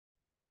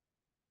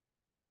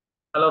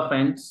Hello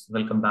friends,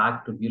 welcome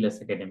back to Mule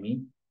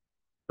Academy.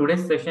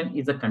 Today's session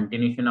is a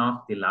continuation of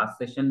the last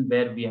session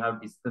where we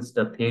have discussed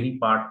the theory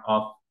part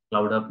of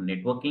CloudHub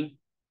Networking.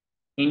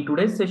 In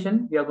today's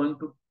session, we are going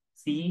to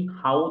see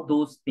how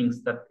those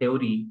things, the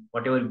theory,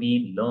 whatever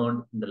we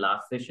learned in the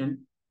last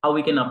session, how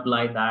we can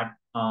apply that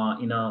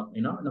in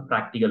a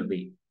practical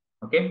way.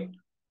 Okay.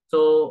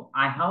 So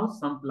I have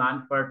some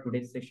plan for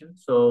today's session.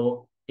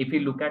 So if you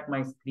look at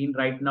my screen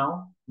right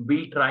now,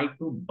 we'll try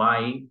to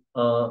buy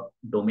a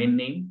domain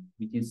name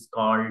which is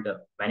called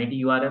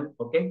vanity URL.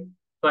 Okay.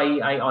 So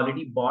I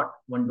already bought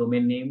one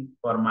domain name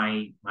for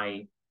my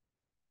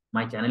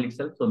channel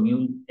itself. So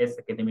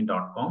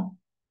mulesacademy.com.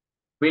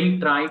 We'll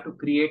try to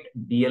create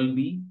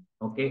DLB,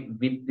 okay,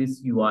 with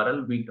this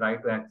URL. We'll try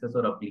to access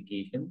our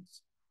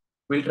applications.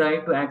 We'll try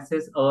to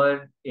access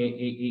our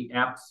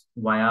apps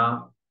via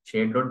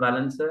shared load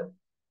balancer.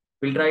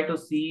 We'll try to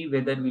see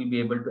whether we'll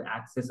be able to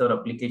access our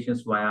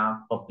applications via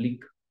public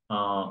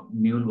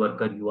Mule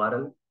worker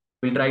URL.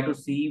 We'll try to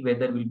see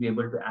whether we'll be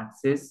able to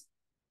access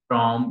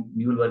from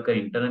Mule worker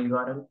internal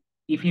URL.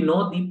 If you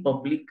know the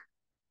public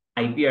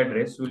IP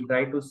address, we'll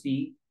try to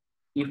see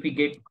if we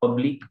get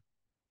public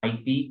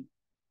IP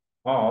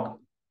of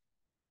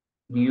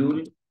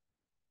Mule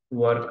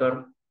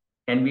worker.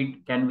 Can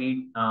we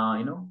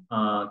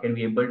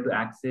able to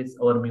access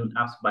our Mule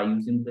apps by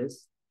using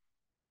this?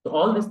 So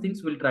all these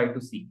things we'll try to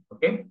see,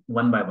 okay,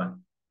 one by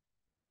one.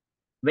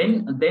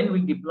 Then we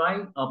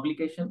deploy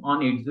application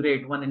on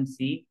 8081 and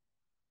see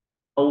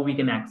how we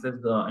can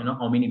access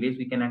how many ways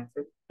we can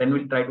access. Then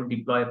we'll try to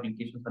deploy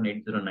applications on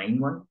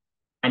 8091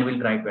 and we'll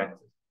try to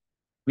access.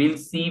 We'll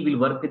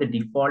work with the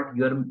default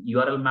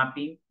URL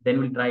mapping. Then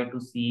we'll try to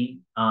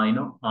see,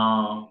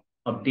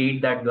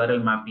 update that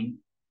URL mapping.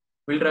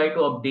 We'll try to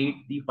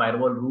update the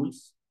firewall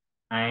rules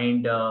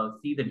and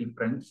see the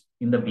difference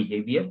in the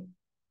behavior.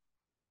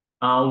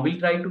 We'll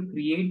try to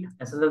create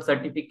SSL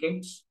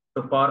certificates.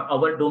 So for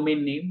our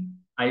domain name,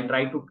 I'll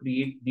try to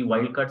create the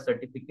wildcard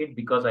certificate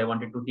because I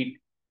wanted to hit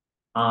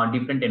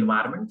different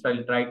environments. So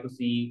I'll try to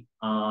see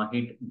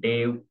hit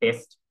dev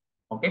test.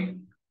 Okay.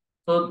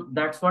 So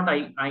that's what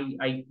I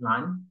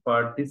plan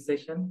for this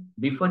session.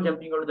 Before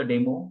jumping out of the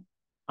demo,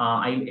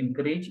 I'll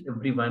encourage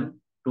everyone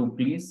to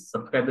please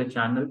subscribe the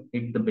channel,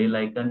 hit the bell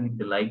icon, hit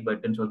the like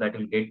button so that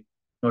you'll get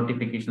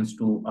notifications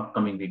to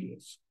upcoming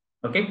videos.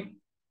 Okay,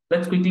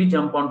 let's quickly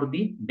jump onto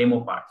the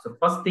demo part. So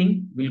first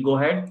thing, we'll go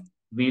ahead,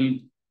 we'll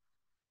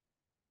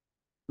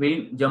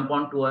jump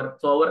on to our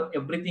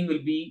everything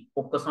will be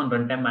focused on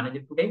runtime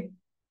manager today.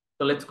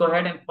 So let's go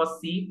ahead and first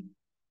see,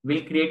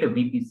 we'll create a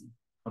VPC.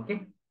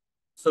 Okay.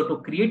 So to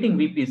creating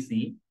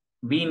VPC,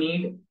 we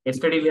need,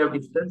 yesterday we have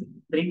discussed,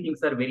 three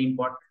things are very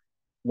important.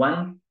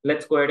 One,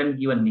 let's go ahead and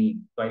give a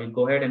name. So I will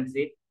go ahead and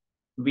say,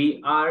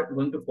 we are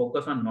going to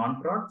focus on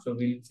non-prod. So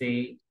we'll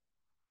say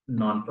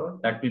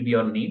non-prod, that will be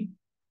your name.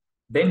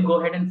 Then go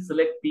ahead and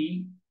select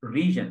the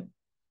region.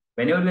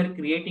 Whenever we are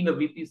creating a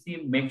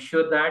VPC, make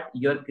sure that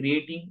you're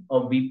creating a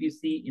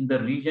VPC in the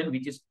region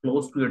which is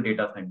close to your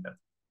data center.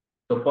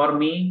 So for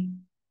me,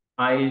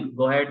 I'll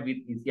go ahead with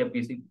ECR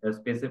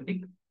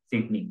specific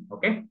Sydney,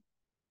 okay?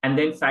 And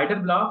then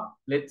CIDR block,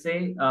 let's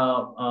say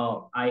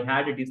I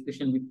had a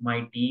discussion with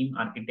my team,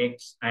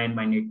 architects, and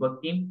my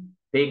network team.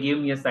 They gave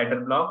me a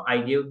CIDR block.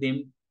 I gave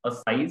them a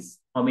size,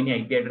 how many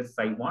IP addresses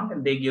I want,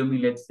 and they gave me,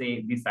 let's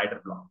say, the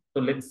CIDR block.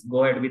 So let's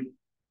go ahead with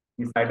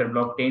the CIDR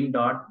block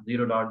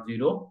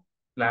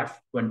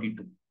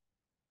 10.0.0/22.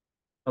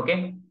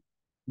 Okay.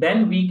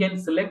 Then we can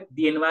select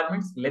the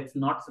environments. Let's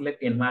not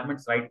select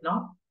environments right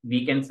now.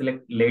 We can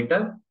select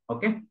later.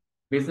 Okay.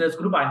 Business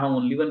group, I have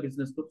only one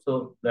business group.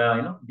 So,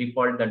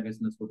 default that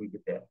business group will be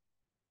there.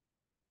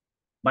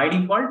 By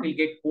default, we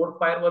get 4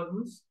 firewall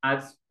rules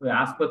as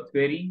per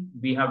query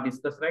we have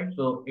discussed, right?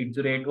 So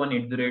 8081,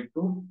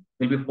 8082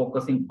 will be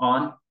focusing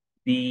on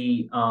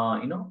the,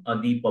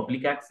 the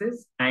public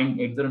access, and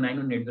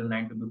 8091,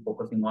 809 will be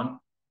focusing on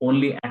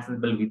only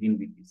accessible within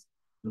VPC.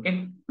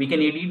 Okay. We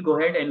can edit, go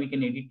ahead and we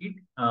can edit it.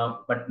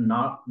 But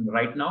not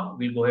right now,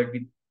 we'll go ahead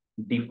with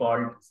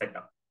default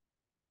setup.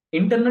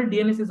 Internal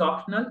DNS is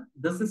optional.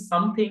 This is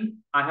something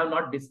I have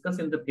not discussed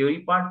in the theory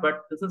part,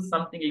 but this is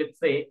something, let's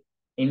say,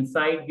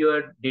 inside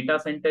your data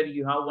center,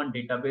 you have one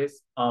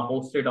database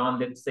hosted on,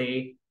 let's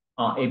say,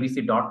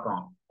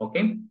 abc.com.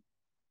 Okay.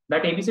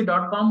 That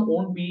abc.com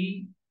won't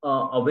be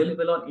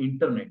available on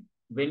internet.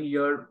 When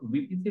your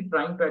VPC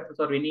trying to access,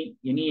 or any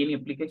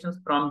applications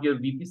from your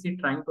VPC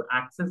trying to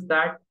access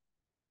that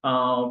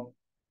a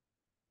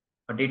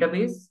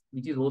database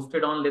which is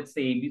hosted on, let's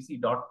say,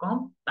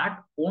 abc.com,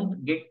 that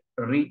won't get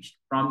reached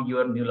from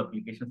your Mule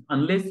applications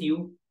unless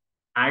you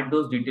add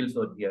those details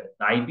over here.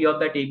 The IP of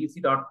that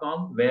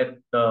abc.com where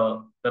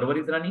the server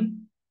is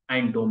running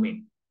and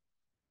domain.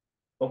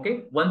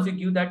 Okay. Once you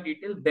give that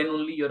detail, then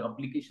only your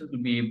applications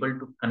will be able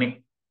to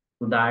connect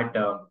to that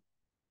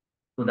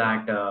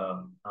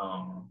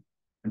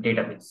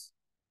database.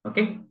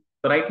 Okay.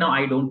 So right now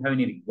I don't have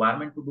any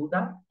requirement to do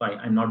that. So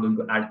I'm not going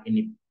to add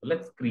anything. So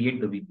let's create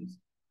the VPC.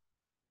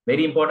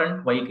 Very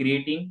important, while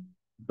creating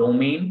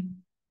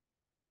domain,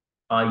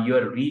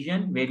 your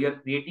region where you're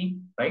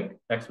creating, right?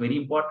 That's very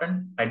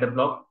important. Header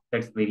block,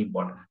 that's very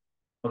important.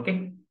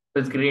 Okay. So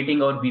it's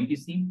creating our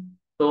VPC.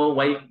 So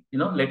while,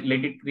 let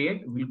it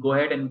create, we'll go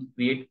ahead and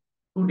create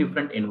two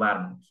different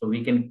environments. So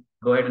we can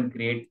go ahead and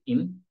create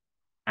in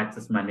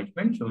access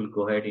management. So we'll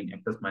go ahead in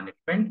access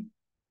management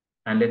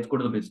and let's go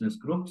to the business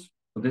groups.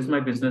 So this is my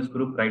business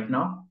group right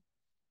now.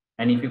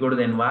 And if you go to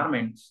the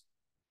environments,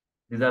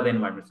 these are the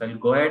environments. I'll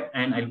go ahead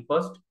and I'll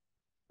first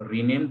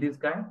rename this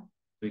guy.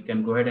 So you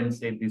can go ahead and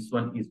say this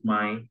one is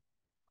my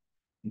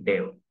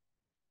dev.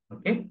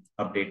 Okay,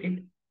 update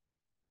it.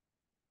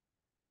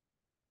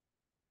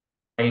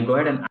 I'll go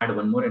ahead and add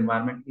one more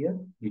environment here,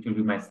 which will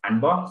be my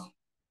sandbox.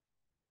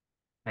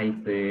 I'll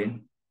say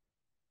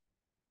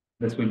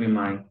this will be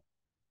my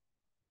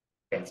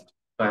test.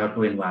 So I have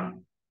two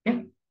environments.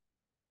 Okay.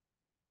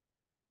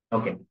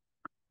 Okay.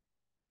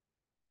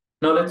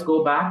 Now let's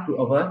go back to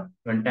our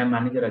runtime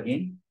manager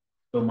again.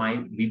 So my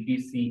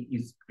VPC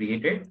is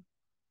created.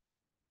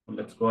 So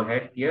let's go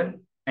ahead here.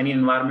 Any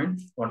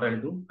environments, what I'll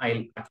do,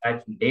 I'll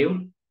attach dev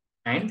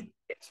and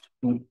test.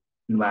 Two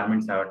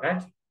environments are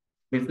attached.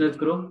 Business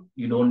group,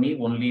 you don't need,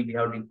 only we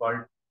have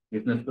default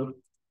business group.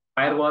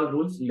 Firewall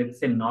rules, let's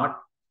say not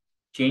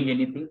change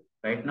anything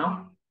right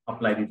now,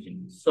 apply these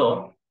changes.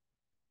 So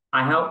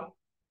I have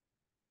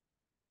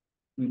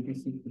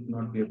VPC could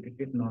not be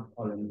updated, not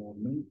all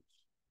environments.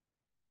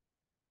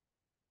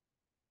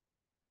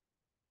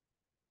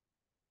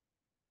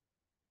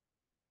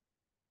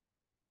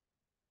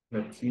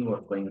 Let's see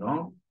what's going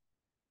wrong.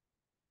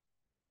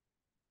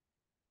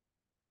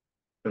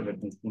 So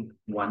let me put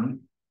one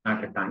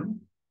at a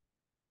time.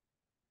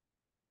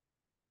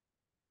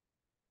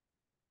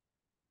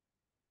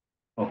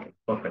 Okay,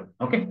 perfect.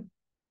 Okay.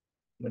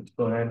 Let's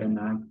go ahead and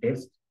add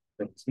test.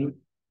 Let's see.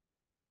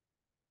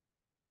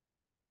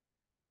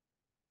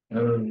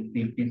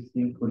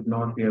 VPC could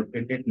not be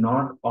updated,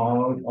 not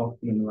all of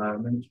the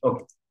environments.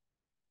 Okay.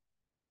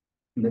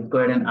 Let's go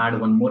ahead and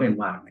add one more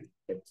environment.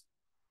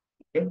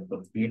 Okay,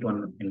 so create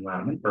one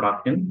environment,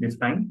 production this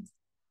time.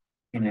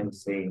 And I'll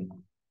say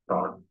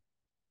prod.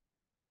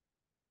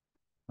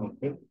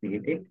 Okay,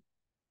 create it.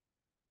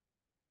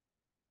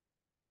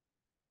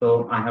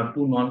 So I have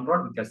two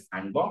non-prod, which are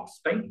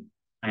sandbox type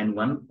and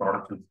one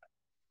production type.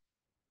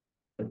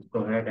 Let's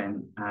go ahead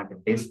and add a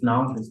test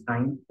now this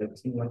time.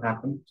 Let's see what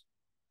happens.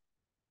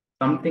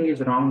 Something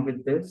is wrong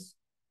with this.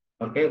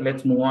 Okay,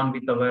 let's move on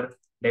with our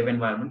dev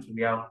environment. So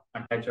we have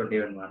attached our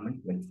dev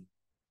environment.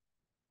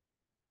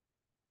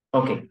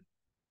 Okay,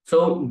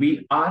 so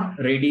we are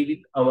ready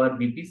with our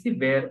VPC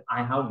where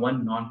I have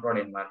one non-prod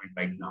environment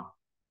right now.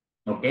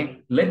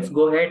 Okay, let's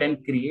go ahead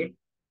and create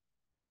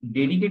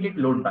dedicated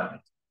load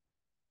balancer.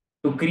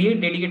 To create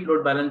dedicated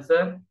load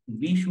balancer,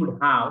 we should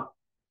have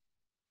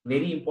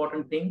very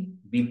important thing,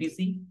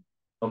 VPC.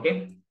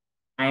 Okay,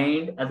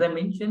 and as I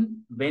mentioned,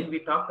 when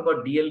we talked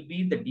about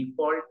DLB, the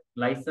default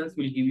license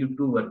will give you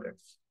 2 workers.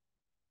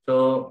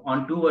 So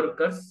on 2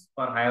 workers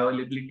for high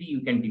availability,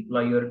 you can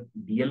deploy your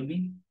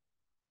DLB.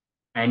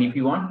 And if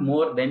you want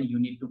more, then you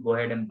need to go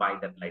ahead and buy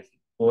that license.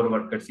 4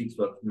 workers, 6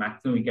 workers,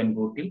 maximum we can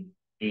go till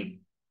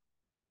 8.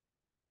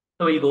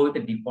 So we'll go with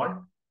the default.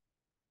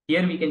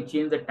 Here we can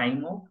change the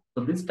timeout.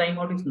 So this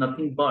timeout is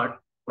nothing but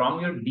from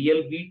your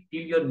DLB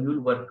till your Mule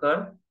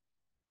worker,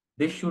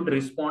 this should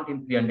respond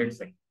in 300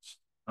 seconds.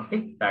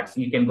 Okay, that's,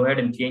 you can go ahead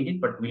and change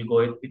it, but we'll go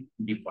with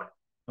default.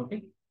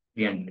 Okay,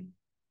 300.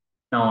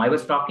 Now I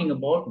was talking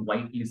about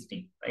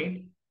whitelisting,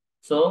 right?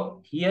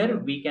 So here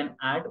we can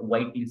add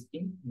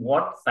whitelisting.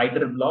 What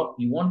CIDR block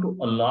you want to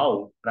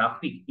allow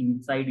traffic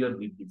inside your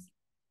VPC.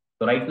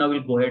 So right now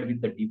we'll go ahead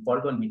with the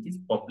default one, which is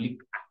public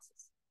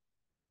access.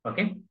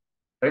 Okay.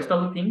 Rest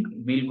of the thing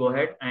we'll go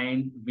ahead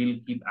and we'll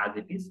keep as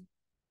it is.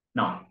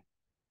 Now,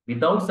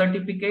 without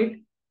certificate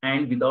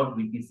and without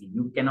VPC,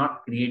 you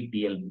cannot create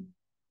DLB.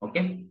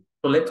 Okay.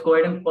 So let's go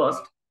ahead and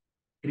first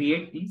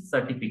create the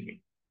certificate.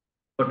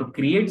 So to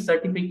create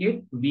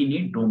certificate, we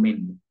need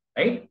domain name,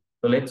 right?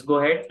 So let's go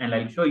ahead and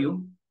I'll show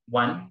you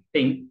one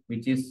thing,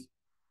 which is,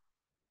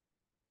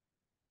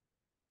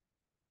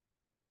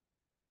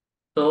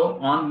 so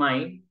on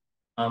my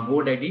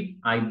GoDaddy,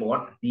 I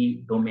bought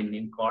the domain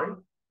name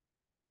called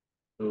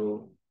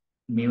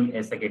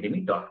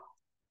mulesacademy.com.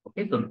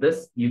 Okay, so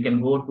this you can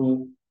go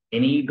to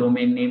any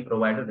domain name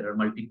provider. There are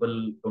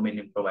multiple domain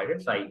name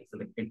providers. I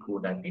selected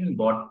GoDaddy and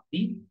bought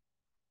the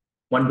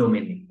one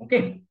domain name.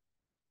 Okay,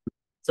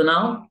 so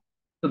now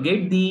to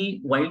get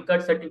the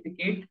wildcard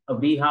certificate,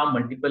 we have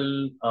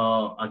multiple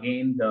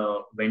again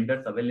the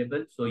vendors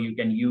available. So you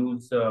can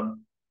use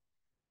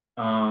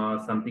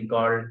something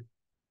called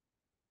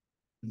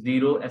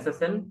Zero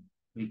SSL.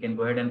 We can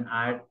go ahead and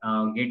add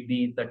get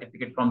the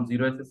certificate from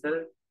Zero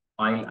SSL.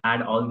 I'll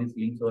add all these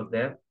links over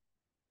there.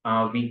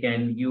 We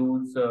can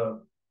use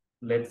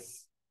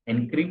let's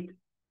encrypt.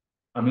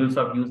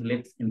 MuleSoft use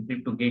let's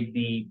encrypt to get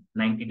the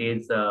 90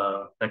 days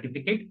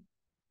certificate,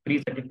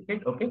 free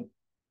certificate. Okay,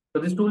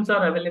 so these tools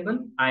are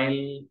available.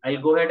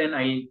 I'll go ahead and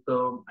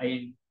I'll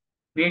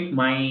create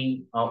my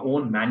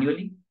own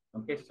manually.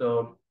 Okay,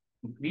 so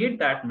to create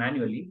that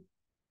manually,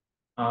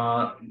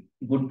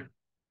 good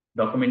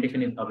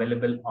documentation is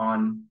available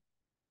on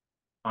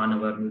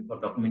our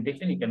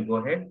documentation. You can go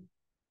ahead,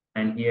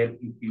 and here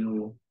if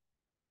you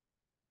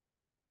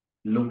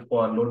look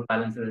for load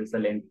balancers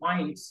SL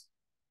endpoints,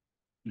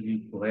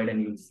 you go ahead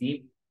and you'll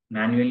see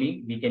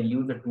manually we can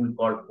use a tool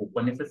called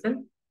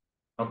OpenSSL,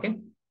 okay,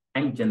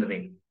 and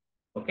generate,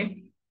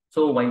 okay.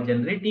 So while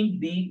generating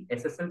the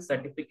SSL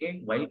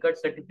certificate, wildcard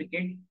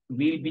certificate,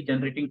 we'll be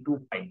generating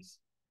two files.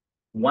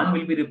 One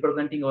will be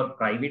representing our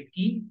private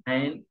key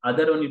and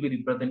other one will be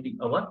representing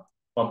our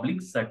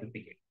public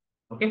certificate,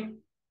 okay.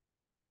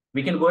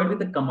 We can go ahead with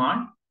the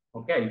command,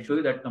 okay, I'll show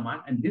you that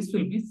command, and this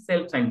will be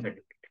self-signed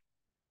certificate.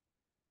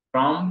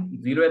 From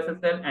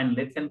 0SSL and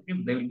Let's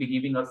Encrypt, they will be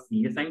giving us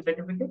CA signed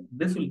certificate.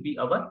 This will be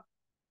our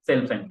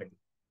self-signed certificate.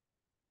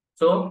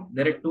 So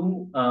there are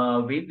two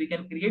ways we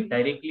can create.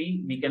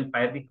 Directly, we can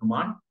fire the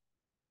command,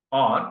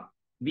 or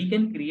we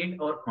can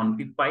create our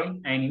config file,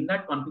 and in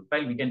that config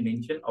file, we can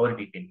mention our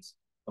details.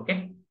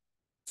 Okay.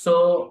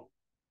 So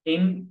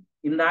in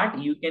that,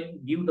 you can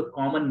give the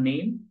common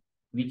name,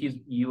 which is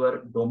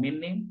your domain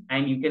name,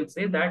 and you can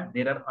say that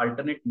there are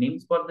alternate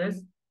names for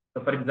this.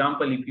 So for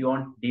example, if you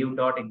want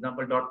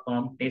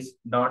dev.example.com,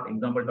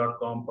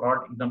 test.example.com,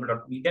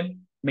 prod.example.com, you can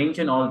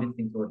mention all these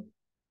things over.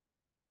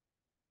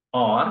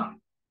 Or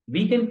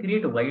we can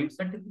create a wild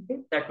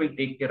certificate that will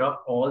take care of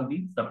all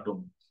these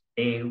subdomains,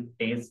 dev,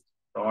 test,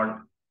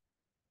 prod.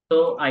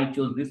 So I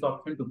chose this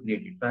option to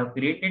create it. So I have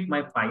created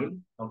my file.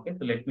 Okay,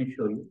 so let me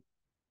show you.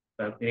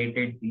 So I've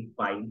created the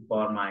file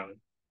for my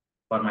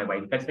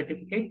wildcard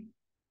certificate,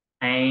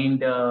 and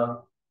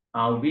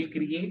we'll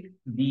create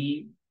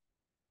the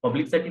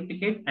public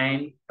certificate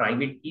and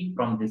private key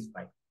from this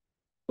file.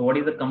 So what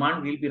is the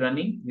command we'll be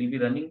running? We'll be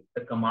running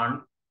the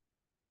command,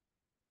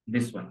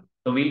 this one.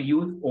 So we'll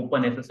use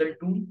OpenSSL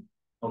tool,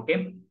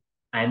 okay?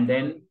 And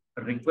then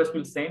a request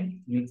will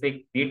send, we'll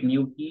say create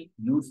new key,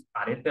 use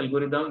RS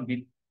algorithm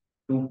with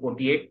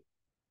 248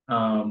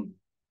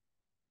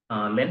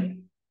 length,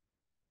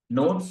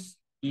 nodes,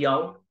 key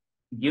out,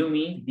 give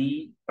me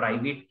the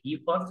private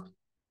key first,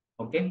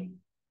 okay?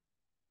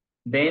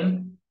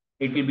 Then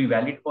it will be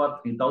valid for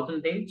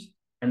 3000 days,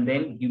 and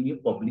then give me a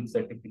public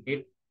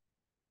certificate.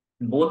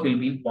 Both will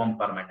be in form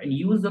format, and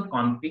use the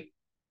config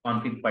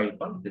file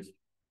for this.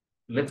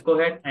 Let's go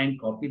ahead and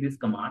copy this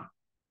command.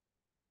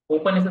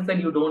 OpenSSL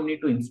you don't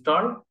need to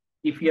install.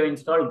 If you have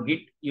installed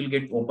Git, you'll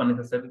get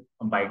OpenSSL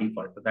by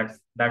default. So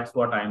that's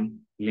what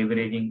I'm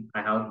leveraging.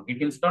 I have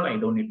Git installed. I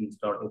don't need to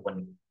install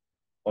OpenSSL.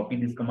 Copy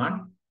this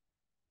command.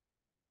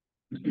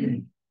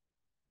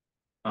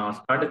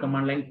 Start the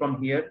command line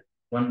from here,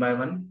 one by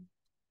one.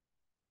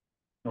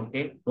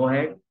 Okay, go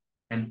ahead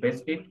and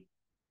paste it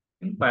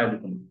and fire the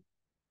command.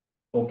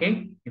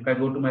 Okay, if I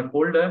go to my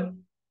folder,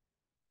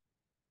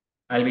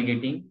 I'll be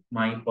getting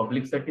my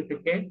public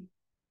certificate.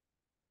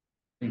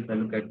 If I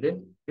look at this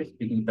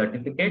speaking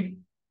certificate,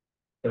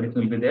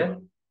 everything will be there.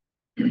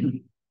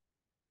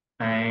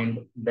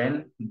 And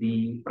then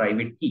the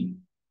private key.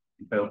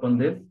 If I open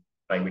this,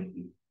 private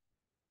key.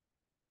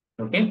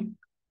 Okay,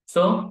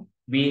 so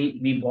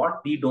we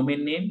bought the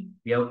domain name,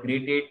 we have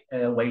created a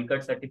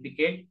wildcard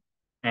certificate,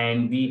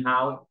 and we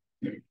have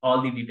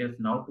all the details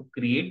now to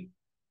create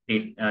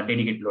a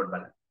dedicated load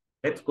balancer.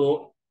 Let's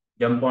go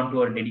jump on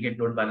to our dedicated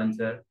load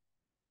balancer.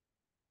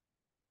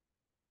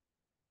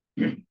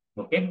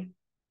 Okay.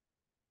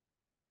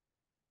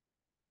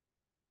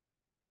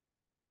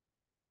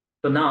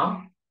 So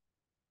now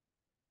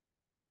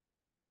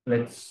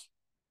let's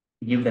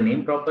give the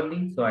name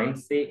properly. So I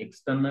say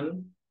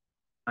external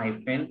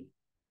hyphen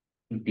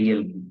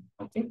DLB.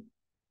 Okay.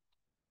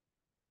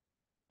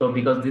 So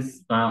because this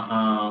is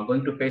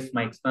going to face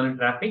my external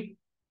traffic,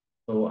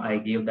 so I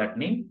gave that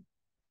name.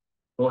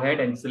 Go ahead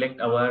and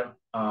select our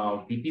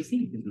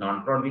VPC. This is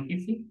non-prod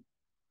VPC.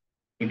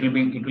 It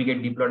will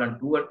get deployed on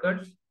 2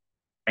 workers.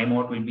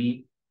 Timeout will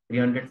be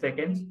 300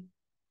 seconds.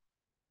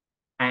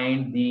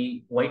 And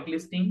the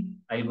whitelisting,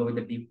 I'll go with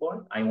the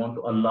default. I want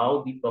to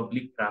allow the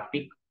public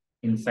traffic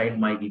inside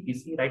my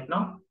VPC right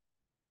now.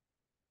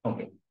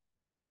 Okay.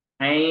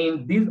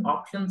 And these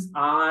options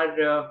we'll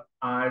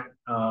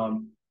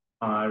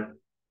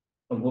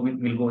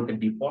go with the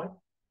default.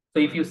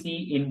 So if you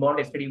see inbound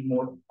STD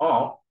mode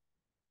off,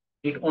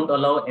 it won't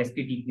allow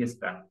HTTP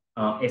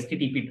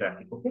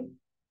traffic. Okay.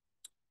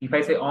 If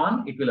I say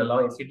on, it will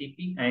allow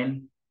HTTP,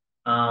 and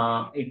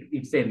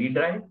it's a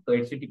redirect. So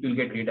HTTP will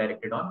get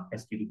redirected on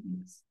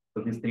HTTPS.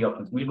 So these 3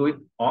 options. We'll go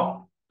with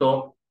off.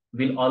 So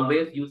we'll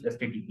always use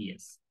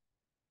HTTPS.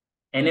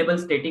 Enable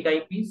static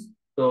IPs.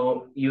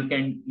 So you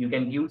can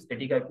use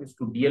static IPs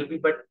to DLB,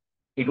 but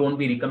it won't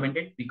be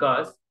recommended,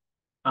 because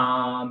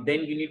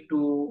then you need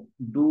to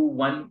do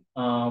one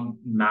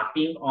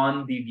mapping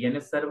on the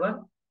DNS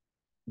server,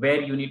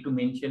 where you need to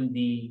mention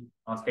the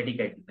static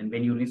IPs. And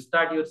when you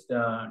restart your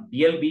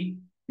DLB,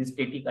 the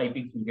static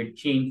IPs will get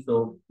changed.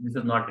 So this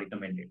is not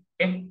recommended.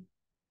 Okay.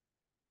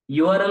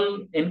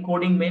 URL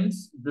encoding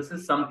means this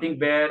is something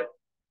where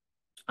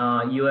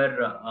your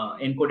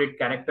encoded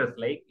characters,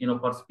 like,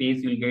 for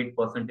space, you'll get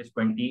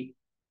 %20.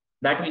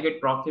 That will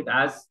get proxied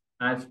as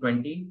as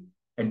 20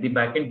 at the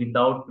backend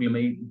without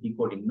preliminary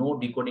decoding. No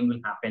decoding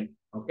will happen.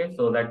 Okay,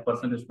 so that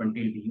percentage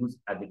 20 will be used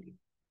as it is.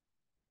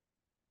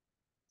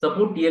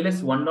 Support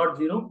TLS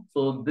 1.0.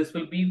 So this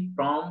will be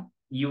from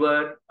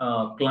your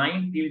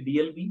client till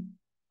DLB.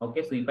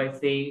 Okay, so if I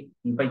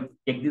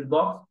check this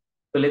box,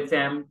 so let's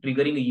say I'm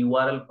triggering a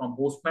URL from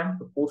Postman.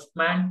 So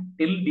Postman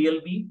till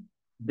DLB,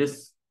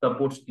 this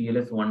supports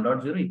TLS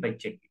 1.0 if I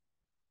check it.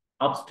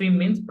 Upstream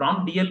means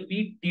from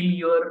DLB till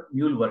your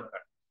Mule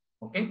worker.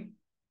 Okay.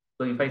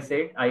 So if I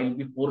said I will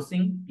be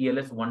forcing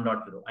TLS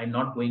 1.0, I'm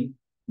not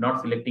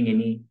selecting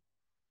any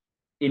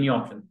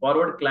option.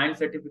 Forward client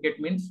certificate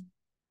means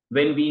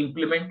when we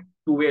implement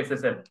two-way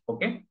SSL,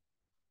 okay,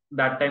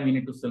 that time we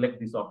need to select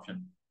this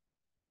option.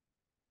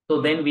 So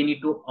then we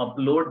need to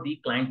upload the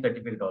client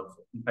certificate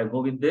also. If I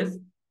go with this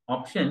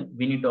option,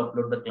 we need to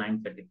upload the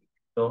client certificate.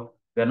 So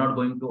we are not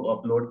going to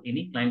upload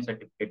any client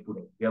certificate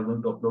today. We are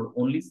going to upload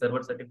only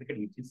server certificate,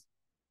 which is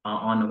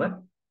on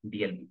our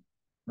DLB.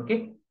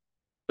 Okay.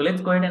 So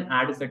let's go ahead and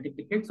add a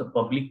certificate. So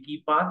public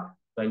key path.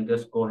 So I'll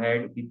just go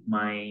ahead with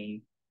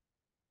my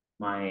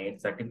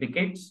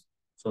certificates.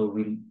 So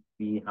we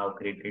have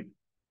created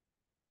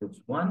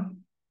this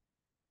one,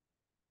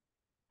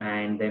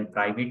 and then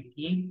private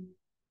key,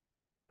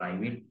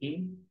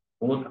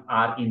 both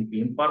are in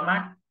PM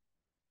format,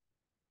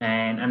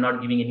 and I'm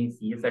not giving any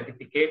CS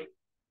certificate.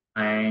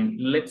 And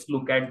let's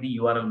look at the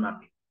URL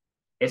mapping.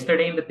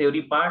 Yesterday in the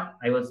theory part,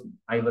 I was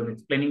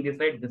explaining this,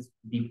 right? This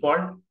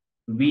default,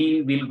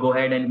 we will go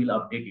ahead and we'll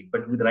update it.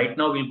 But right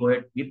now we'll go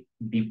ahead with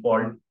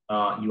default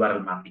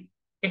URL mapping.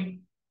 Okay.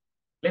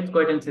 Let's go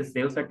ahead and say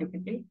save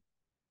certificate.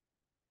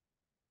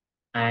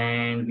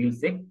 And we'll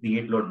say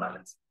create load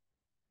balance.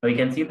 Now you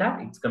can see that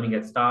it's coming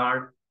at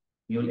start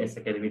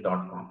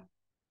mulesacademy.com.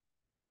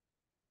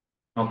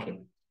 Okay.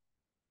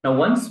 Now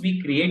once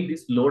we create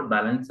this load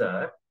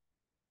balancer,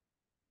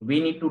 we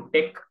need to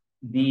take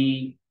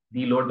the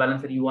load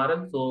balancer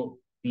URL. So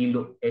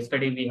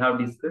yesterday we have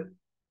discussed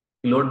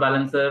the load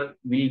balancer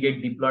will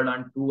get deployed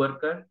on two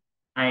worker,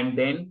 and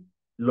then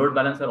load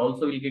balancer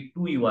also will get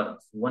two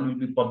URLs. One will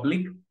be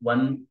public,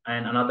 one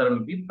and another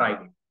will be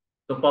private.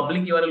 So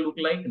public URL look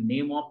like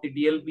name of the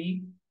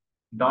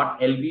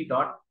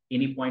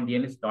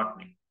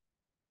DLB.lb.anypointdns.net.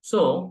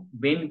 So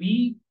when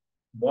we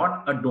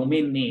bought a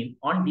domain name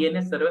on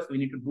DNS servers, we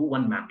need to do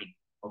one mapping.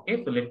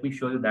 Okay, so let me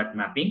show you that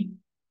mapping.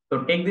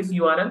 So take this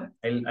URL.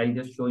 I'll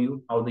just show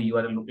you how the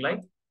URL look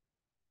like.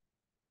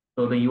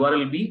 So the URL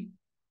will be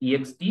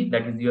ext,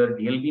 that is your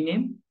DLB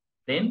name.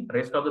 Then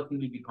rest of the thing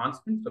will be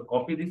constant. So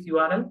copy this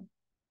URL.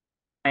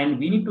 And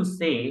we need to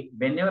say,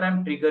 whenever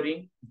I'm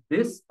triggering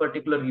this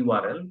particular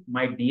URL,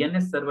 my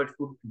DNS server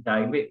should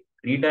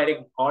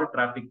redirect all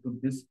traffic to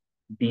this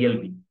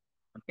DLB.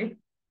 Okay,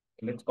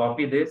 let's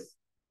copy this.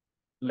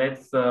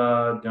 Let's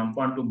jump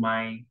on to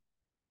my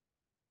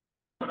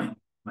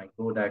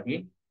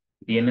GoDaddy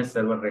DNS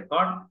server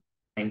record.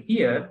 And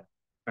here,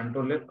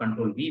 Control F,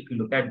 Control V, if you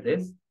look at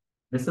this,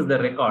 this is the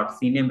record,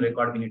 CNAME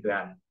record we need to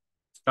add.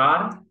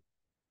 Star,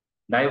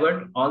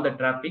 divert all the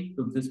traffic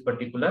to this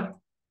particular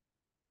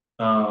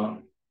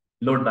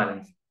load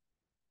balance.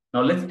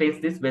 Now let's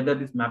test this, whether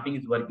this mapping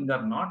is working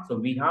or not. So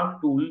we have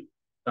tool,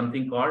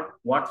 something called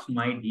What's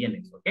My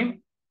DNS, okay?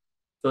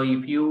 So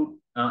if you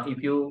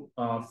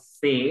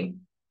say,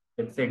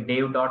 let's say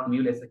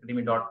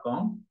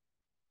dev.mulesacademy.com,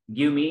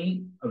 give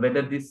me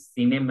whether this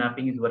CNAME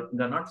mapping is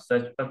working or not,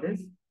 search for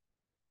this.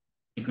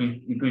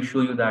 It will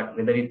show you that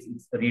whether it's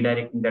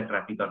redirecting that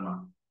traffic or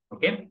not.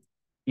 Okay.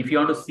 If you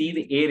want to see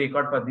the A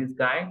record for this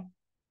guy,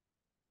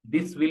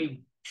 this will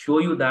show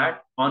you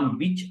that on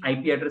which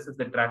IP addresses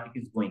the traffic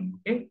is going.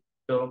 Okay.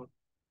 So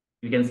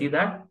you can see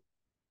that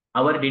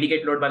our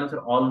dedicated load balancer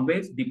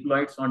always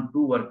deploys on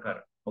two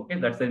worker. Okay.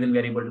 That's the reason we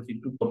are able to see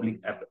two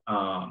public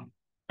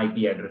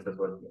IP addresses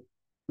over here.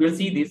 We'll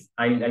see this.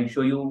 I'll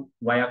show you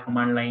via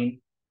command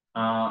line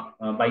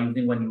by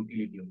using one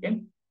utility.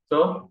 Okay.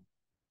 So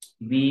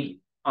we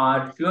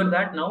are sure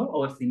that now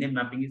our CNAME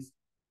mapping is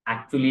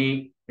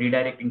actually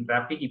redirecting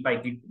traffic. If I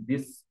hit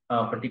this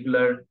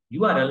particular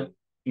URL,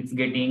 it's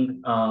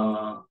getting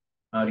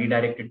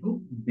redirected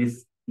to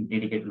this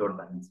dedicated load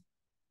balance.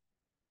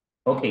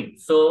 Okay,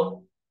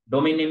 so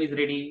domain name is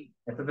ready,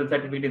 SSL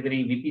certificate is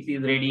ready, VPC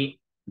is ready,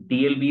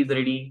 DLB is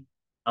ready,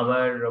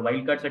 our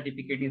wildcard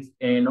certificate is,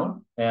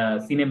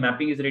 CNAME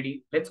mapping is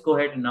ready. Let's go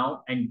ahead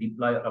now and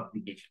deploy our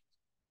application.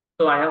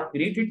 So I have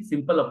created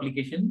simple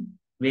application,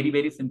 very,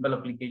 very simple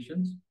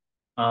applications.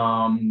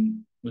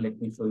 Let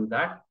me show you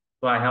that.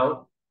 So I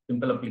have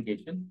simple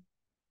application.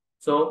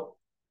 So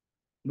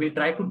we'll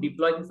try to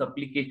deploy this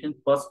application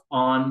first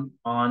on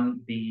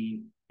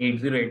the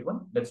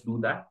 8081. Let's do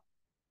that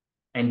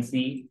and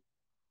see.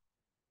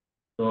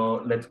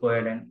 So let's go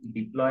ahead and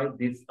deploy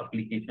this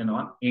application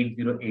on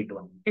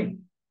 8081. Okay.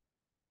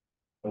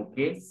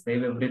 Okay,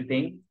 save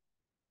everything.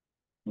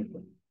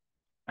 Okay.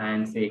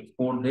 And say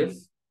export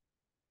this.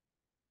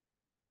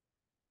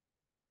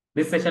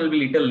 This session will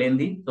be a little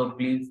lengthy, so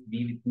please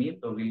be with me.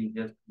 So we'll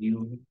just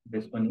view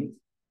this one is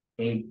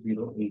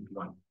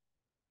 8081.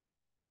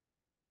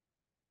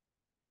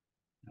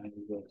 And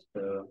just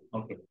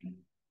okay.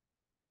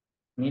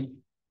 Neat.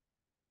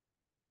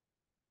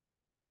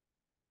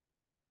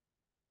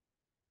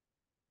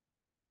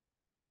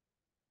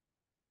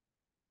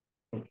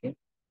 Okay.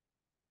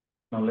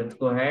 Now let's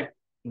go ahead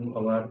to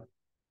our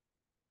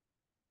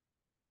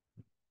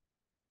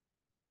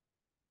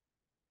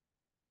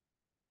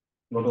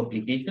go to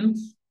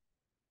applications,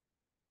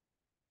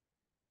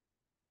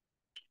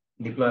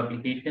 deploy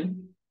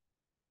application.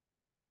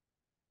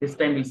 This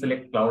time we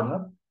select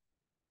CloudHub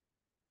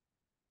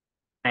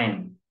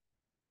and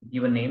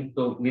give a name.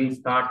 So we'll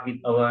start with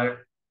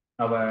our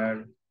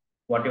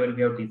whatever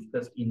we have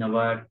discussed in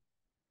our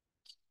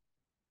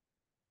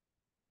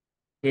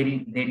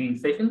theory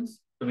sessions.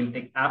 So we'll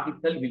take app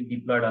itself, we'll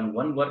deploy it on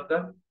one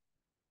worker.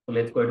 So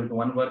let's go to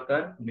one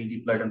worker, we'll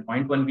deploy it on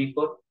 0.1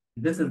 vCore.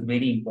 This is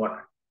very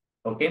important.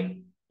 Okay.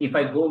 If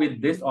I go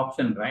with this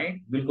option,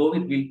 right,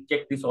 we'll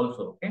check this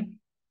also. Okay.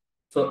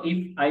 So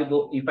if I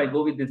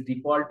go with this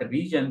default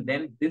region,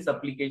 then this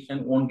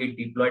application won't get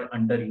deployed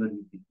under your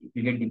VPC. It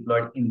will get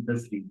deployed in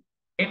this region.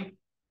 Okay.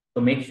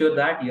 So make sure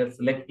that you're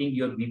selecting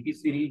your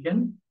VPC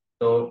region.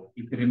 So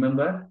if you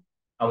remember,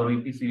 our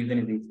VPC region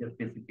is Asia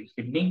Pacific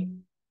Sydney.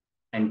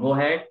 And go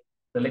ahead,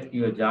 select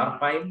your jar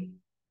file,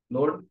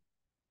 load.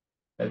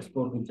 Let's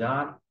go to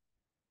jar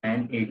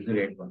and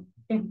 8081.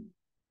 Okay.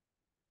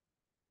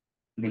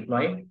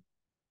 Deploy it.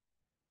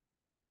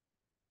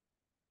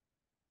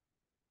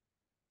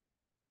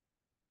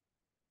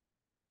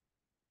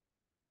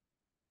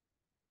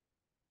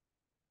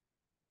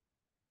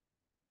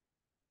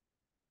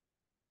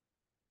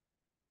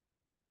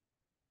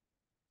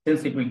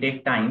 Since it will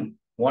take time,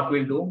 what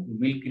we'll do,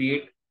 we'll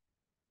create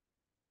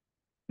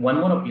one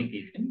more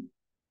application,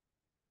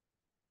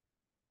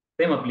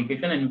 same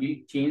application, and we'll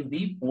change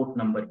the port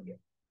number here.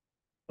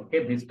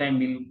 Okay, this time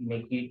we'll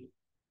make it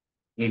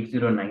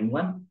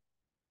 8091.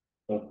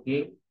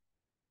 Okay,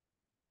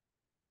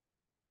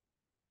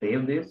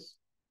 save this,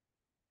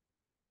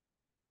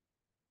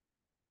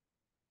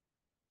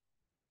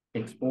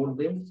 export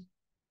this.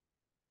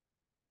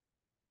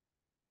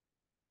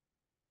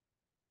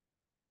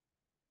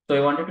 So I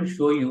wanted to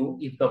show you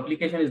if the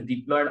application is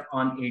deployed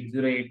on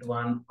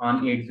 8081,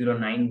 on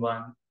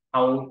 8091,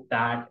 how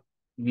that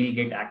will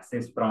get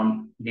access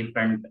from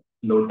different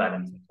load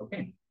balancers.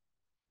 Okay,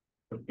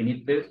 so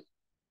finish this.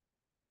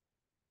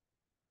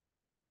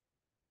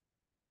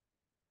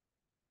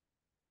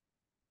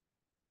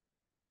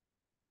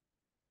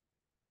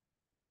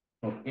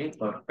 Okay,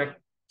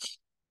 perfect.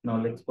 Now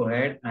let's go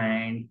ahead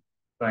and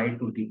try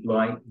to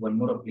deploy one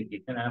more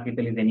application.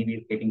 Apple is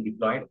anyways getting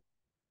deployed.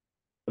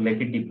 So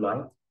let it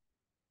deploy.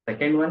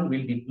 Second one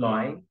will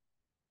deploy.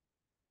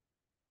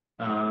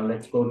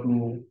 Let's go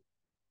to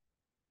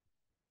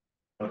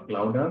our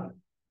CloudHub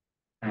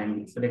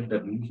and select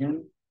the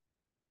region,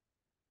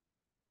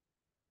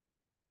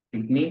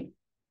 Sydney.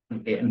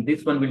 Okay, and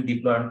this one will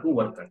deploy on two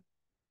workers.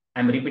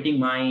 I'm repeating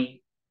my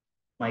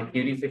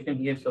theory session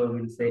here, so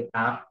we'll say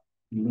app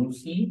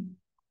Lucy.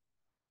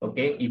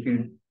 Okay, if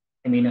you're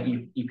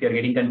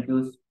getting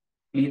confused,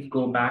 please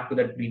go back to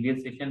that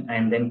previous session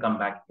and then come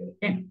back here.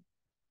 Okay,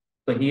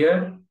 so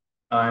here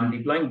I'm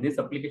deploying this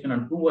application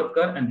on two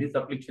worker, and this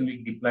application will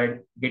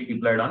get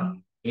deployed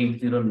on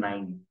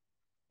 809.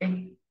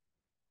 Okay,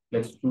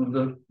 let's choose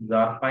the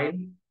jar file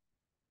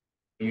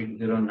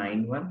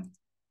 8091.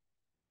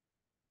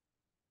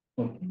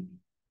 Okay,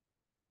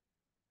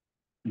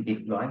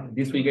 deploy.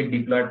 This will get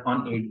deployed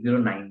on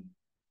 809.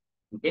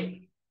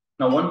 Okay.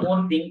 Now one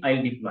more thing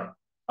I'll deploy.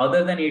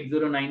 Other than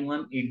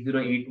 8091,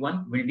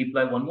 8081, we'll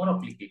deploy one more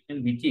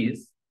application, which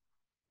is,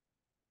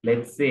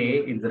 let's say,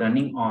 is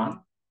running on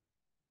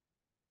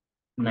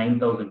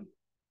 9000.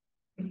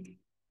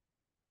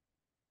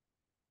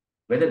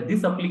 Whether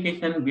this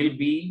application will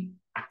be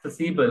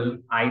accessible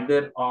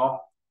either of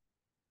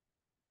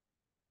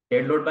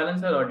shared load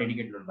balancer or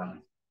dedicated load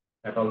balancer.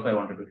 That also I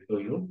wanted to show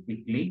you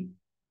quickly.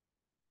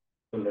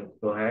 So let's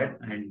go ahead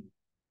and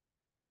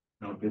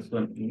now this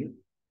one is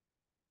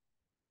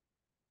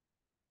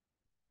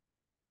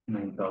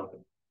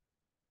 9000.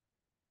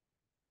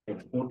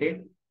 Export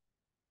it.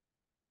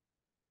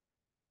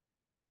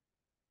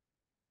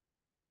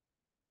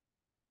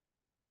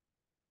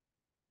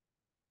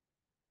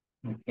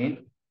 Okay.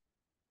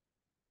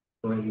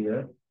 So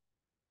here,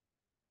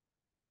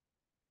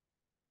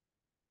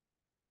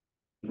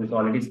 this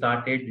already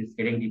started, it's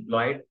getting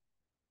deployed.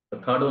 The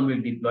third one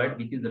will deploy,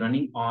 which is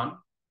running on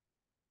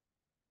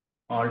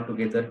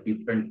altogether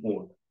different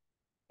port.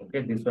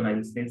 Okay, this one I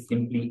will say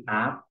simply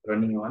app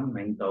running on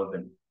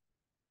 9000.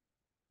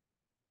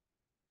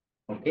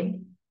 Okay,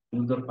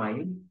 choose the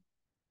file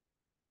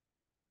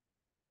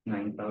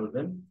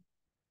 9000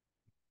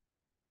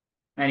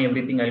 and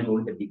everything I'll go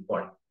with the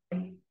default.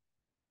 Okay,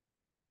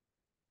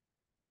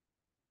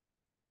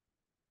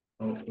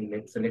 okay,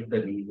 let's select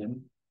the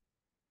region.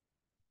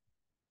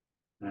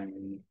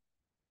 And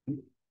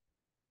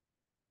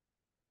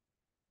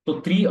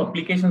so three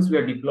applications we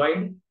are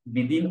deployed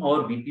within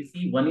our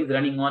VPC. One is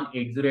running on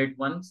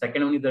 8081,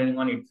 second one is running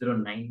on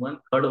 8091,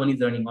 third one is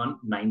running on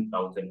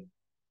 9000.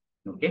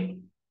 Okay.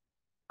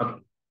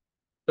 Okay.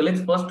 So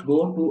let's first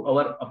go to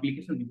our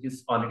application, which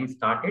is already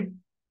started.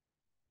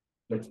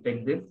 Let's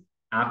take this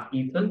app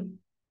ether.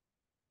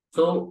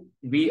 So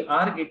we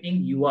are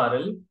getting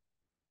URL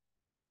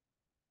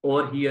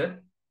over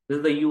here. This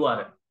is the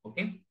URL.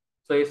 Okay.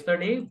 So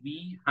yesterday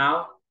we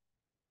have,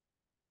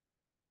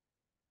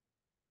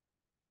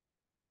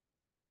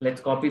 let's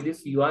copy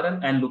this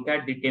URL and look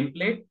at the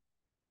template.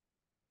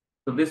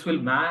 So this will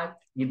match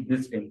with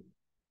this template.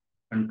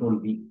 Control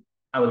V.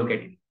 Have a look at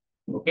it.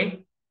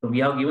 Okay. So we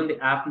have given the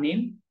app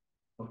name.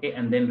 Okay.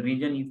 And then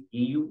region is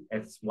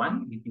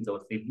AUS1, which is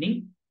our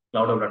Sydney,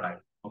 CloudHub.io.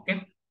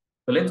 Okay.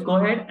 So let's go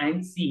ahead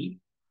and see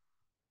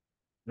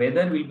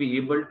whether we'll be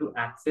able to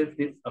access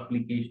this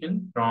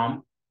application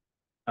from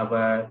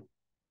our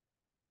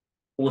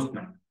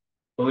postman.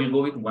 So we'll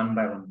go with one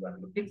by one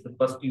URL. Okay. So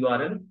first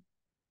URL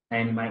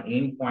and my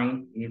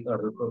endpoint is a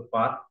record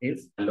path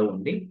is hello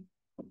only.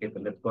 Okay.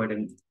 So let's go ahead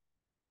and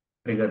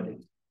trigger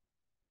this.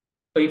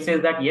 So it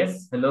says that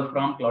yes, hello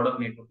from CloudHub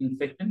Networking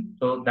section.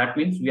 So that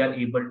means we are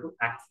able to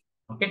access.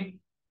 Okay.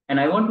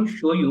 And I want to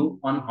show you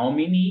on how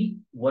many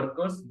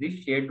workers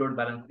this shared load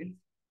balancer is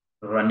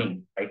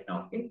running right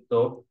now. Okay.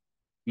 So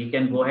we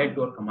can go ahead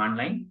to our command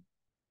line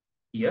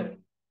here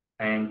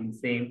and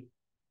say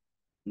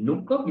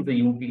lookup is a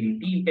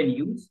utility you can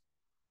use.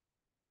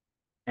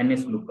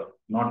 NS lookup,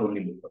 not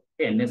only lookup.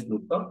 Okay. NS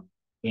lookup,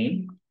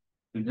 and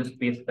you just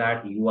paste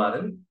that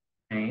URL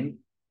and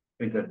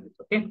trigger this.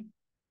 Okay.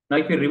 Now,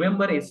 if you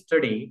remember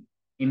yesterday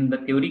in the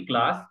theory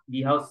class,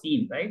 we have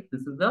seen, right?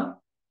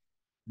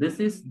 This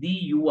is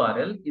the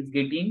URL is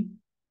getting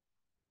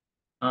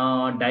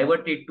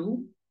diverted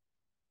to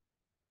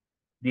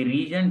the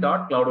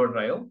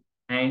region.cloud.io,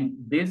 and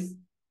this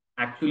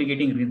actually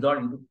getting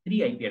resolved into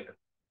 3 IP addresses.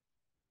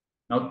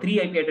 Now, 3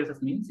 IP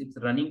addresses means it's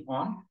running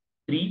on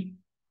 3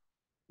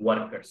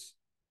 workers.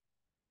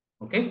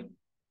 Okay.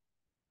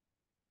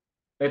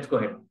 Let's go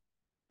ahead.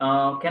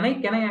 Can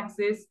I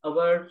access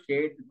our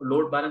shared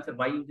load balancer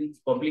by using this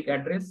public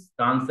address?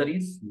 The answer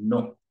is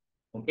no.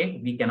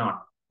 Okay, we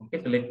cannot.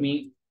 Okay, so let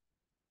me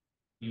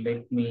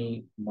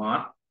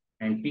mark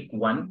and pick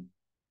one.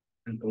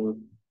 Control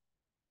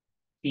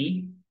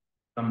C.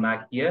 Come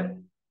back here,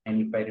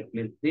 and if I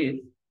replace this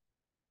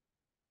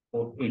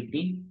port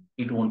 80,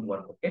 it won't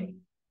work. Okay.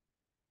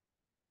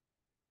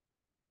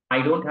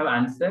 I don't have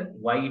answer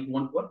why it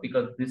won't work,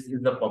 because this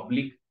is the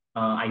public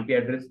IP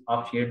address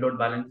of shared load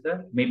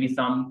balancer. Maybe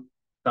some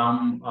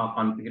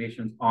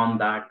configurations on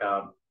that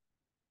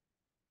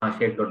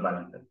shared load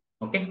balancer.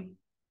 Okay.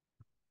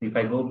 If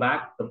I go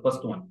back, the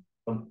first one,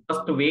 the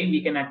first way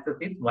we can access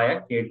it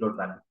via shared load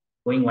balancer,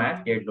 going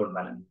via shared load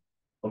balancer.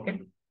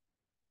 Okay.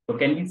 So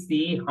can we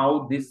see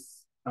how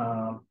this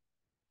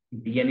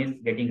DNS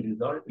is getting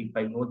resolved? If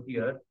I go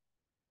here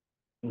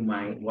to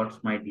my,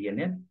 what's my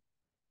DNS?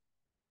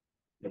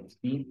 Let's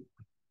see.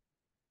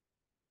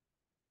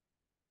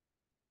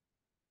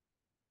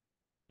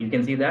 You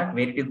can see that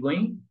where it is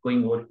going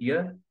over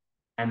here.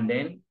 And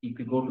then if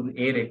you go to the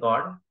A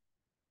record,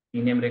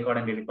 CNAME record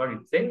and A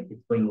record,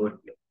 it's going over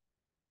here.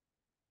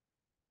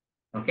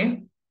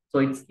 Okay. So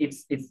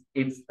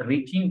it's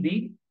reaching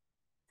the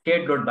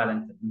shared load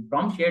balancer.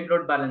 From shared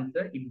load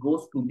balancer, it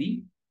goes to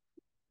the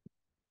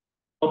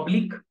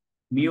public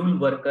Mule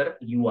worker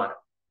URL.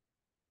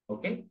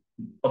 Okay.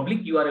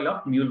 Public URL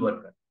of Mule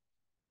worker.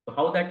 So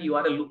how that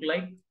URL look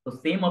like? So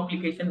same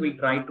application we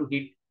try to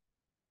hit.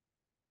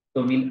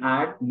 So we'll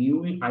add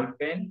Mule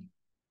hyphen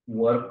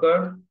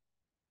worker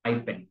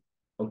hyphen.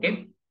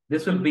 Okay.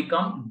 This will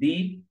become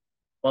the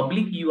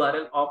public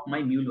URL of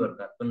my Mule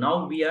worker. So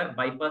now we are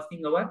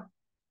bypassing our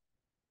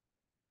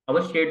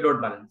shared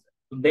load balancer.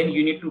 So then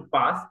you need to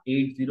pass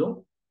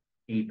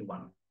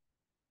 8081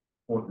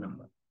 port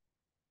number,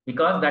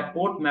 because that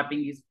port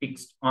mapping is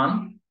fixed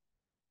on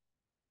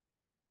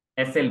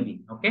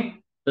SLB.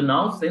 Okay. So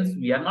now since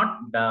we are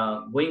not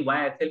going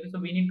via SLB, so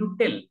we need to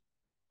tell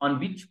on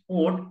which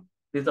port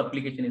this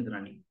application is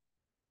running.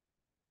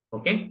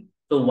 Okay.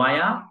 So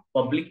via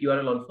public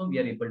URL also we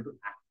are able to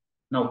access.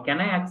 Now,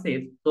 can I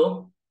access?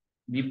 So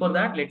before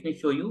that, let me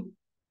show you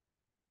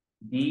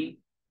the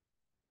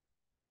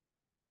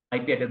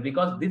IP address,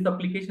 because these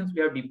applications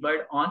we have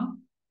deployed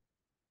on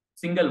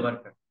single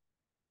worker.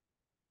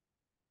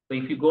 So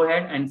if you go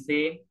ahead and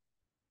say,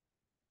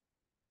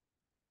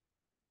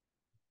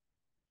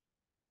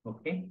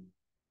 okay,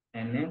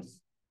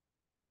 NS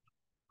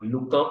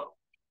lookup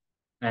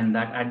and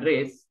that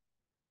address,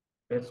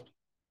 first,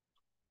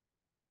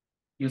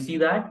 you see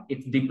that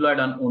it's deployed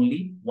on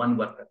only one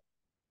worker.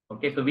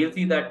 Okay, so we'll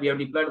see that we have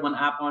deployed one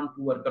app on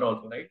 2 worker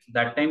also, right? So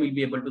that time we'll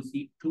be able to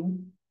see 2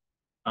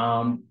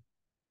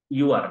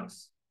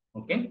 URLs.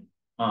 Okay,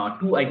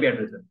 2 IP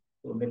addresses.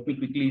 So let me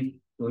quickly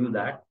show you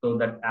that. So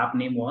that app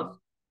name was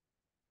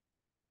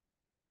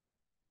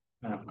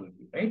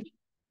right?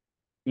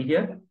 See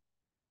here.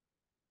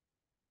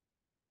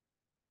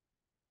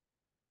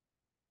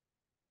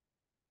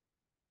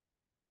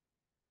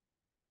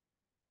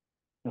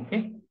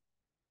 Okay.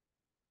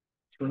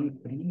 Showing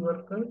 3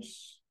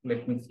 workers.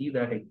 Let me see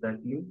that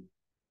exactly.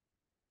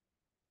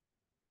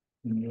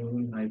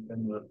 Mule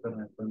hyphen worker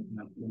hyphen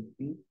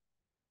application.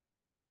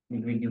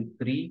 If we give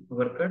 3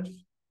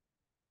 workers,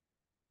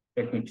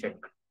 let me check.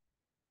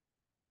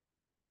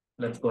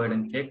 Let's go ahead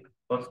and check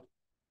first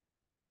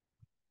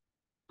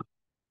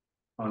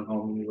on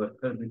how many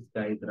workers this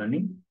guy is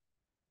running.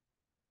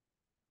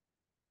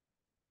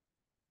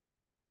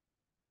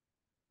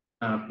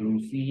 You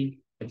see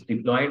it's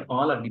deployed,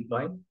 all are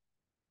deployed.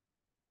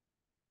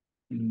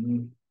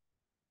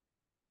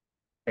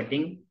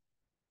 Setting,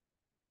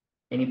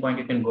 any point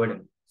you can go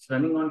ahead. It's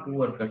running on 2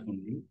 workers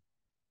only.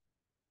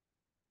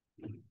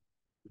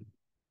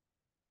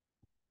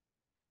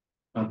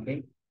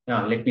 Okay.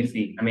 Yeah, let me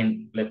see. I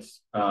mean,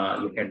 let's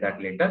look at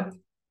that later.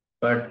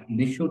 But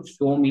this should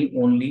show me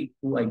only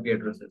 2 IP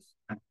addresses.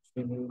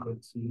 Actually,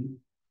 let's see.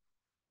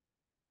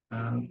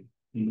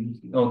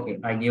 Okay,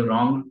 I gave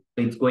wrong.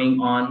 So it's going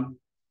on.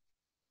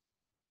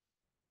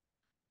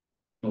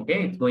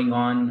 Okay, it's going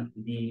on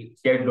the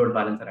shared load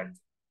balancer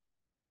access.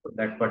 So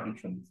that's what it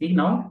should see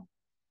now.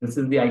 This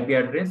is the IP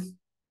address,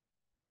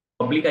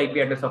 public IP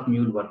address of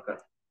Mule worker.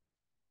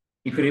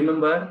 If you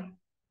remember,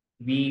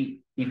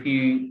 if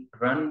you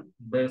run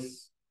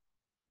this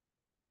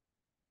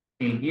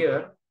till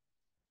here,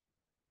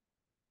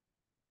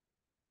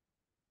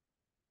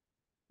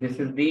 this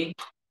is the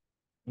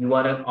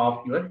URL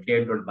of your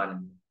shared load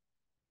balancer.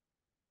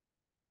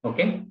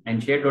 Okay,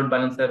 and shared load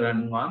balancer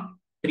running on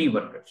 3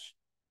 workers.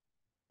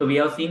 So we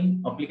have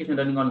seen application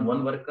running on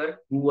 1 worker,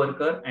 2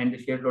 worker, and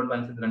the shared load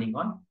balancer is running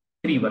on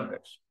 3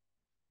 workers.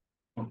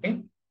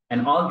 Okay,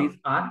 and all these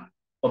are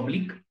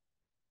public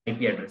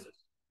IP addresses.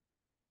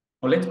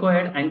 Now let's go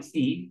ahead and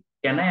see,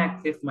 can I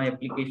access my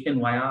application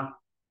via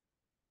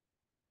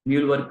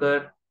Mule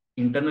worker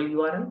internal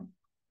URL?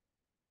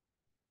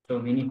 So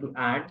we need to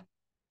add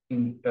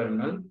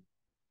internal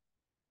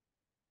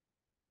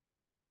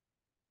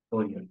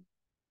over here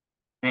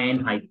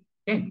and hyphen.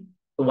 Okay,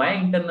 so via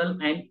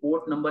internal and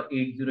port number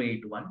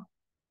 8081,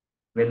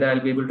 whether I'll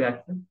be able to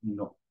access?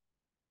 No.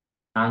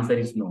 Answer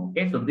is no.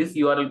 Okay, so this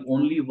URL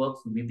only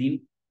works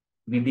within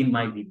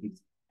my VPC,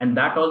 and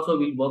that also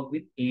will work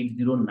with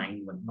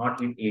 8091, not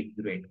with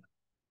 8081.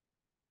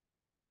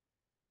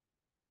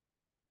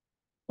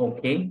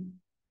 Okay.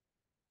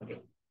 Okay.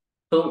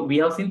 So we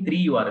have seen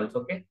 3 URLs.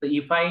 Okay. So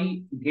if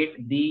I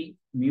get the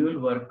Mule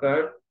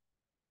worker,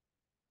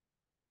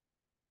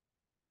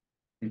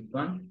 this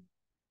one,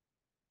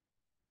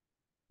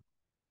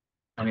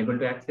 I'm able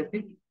to access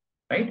it,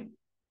 right?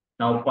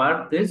 Now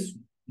for this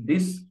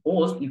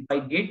host, if I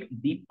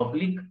get the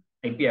public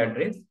IP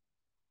address,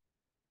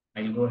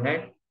 I'll go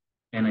ahead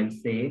and I'll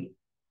say,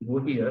 go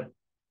here.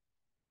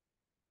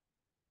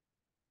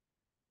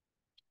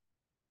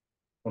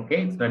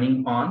 Okay, it's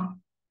running on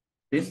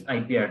this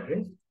IP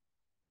address.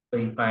 So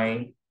if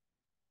I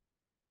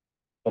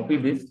copy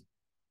this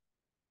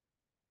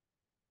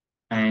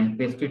and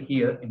paste it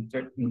here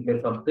instead in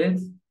place of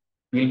this,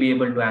 we'll be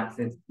able to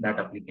access that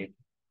application.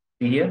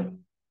 See here.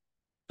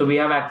 So we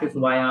have access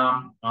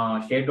via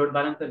shared load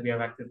balancer. We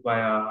have access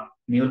via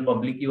Mule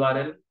public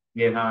URL.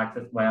 We have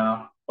access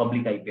via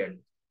public IP address.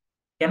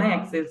 Can I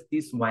access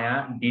this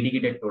via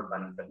dedicated load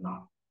balancer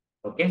now?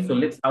 Okay, so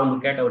let's have a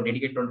look at our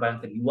dedicated load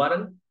balancer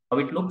URL, how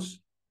it looks.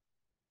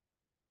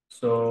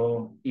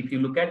 So if you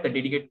look at the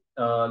dedicated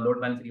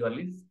load balancer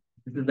URL,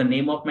 this is the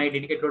name of my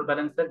dedicated load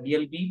balancer,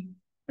 DLB,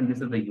 and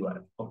this is the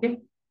URL. Okay,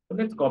 so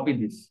let's copy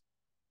this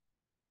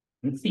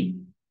and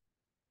see.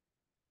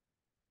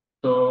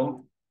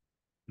 So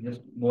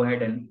just go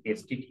ahead and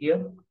paste it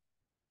here.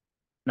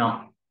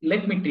 Now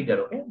let me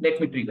trigger. Okay,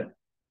 let me trigger.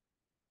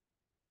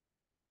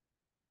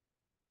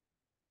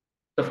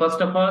 So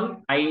first of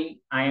all, I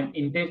am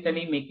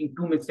intentionally making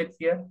 2 mistakes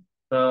here.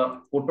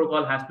 The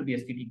protocol has to be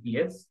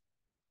HTTPS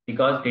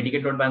because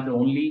dedicated load balancer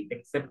only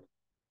accept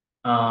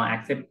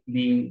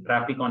the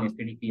traffic on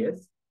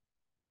HTTPS.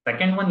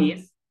 Second one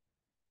is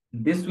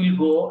this will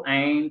go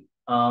and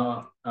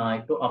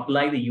to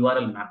apply the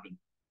URL mapping.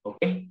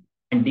 Okay,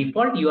 and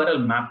default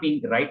URL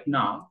mapping right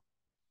now,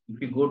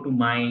 if you go to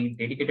my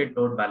dedicated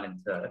load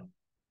balancer,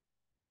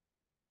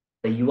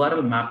 the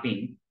URL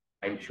mapping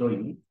I'll show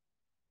you.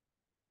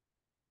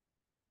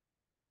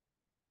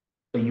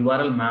 So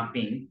URL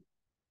mapping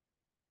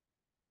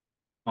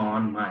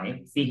on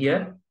my, see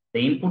here, the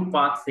input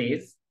path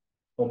says,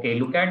 okay,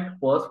 look at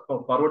first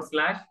forward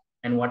slash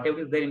and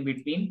whatever is there in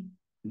between,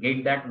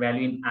 get that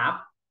value in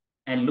app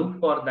and look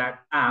for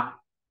that app,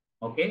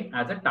 okay,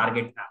 as a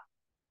target app.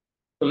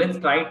 So let's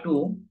try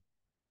to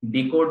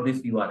decode this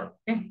URL,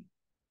 okay?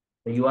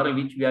 The URL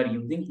which we are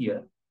using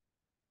here,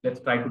 let's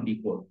try to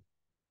decode.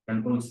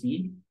 Control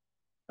C,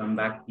 come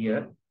back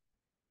here.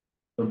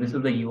 So this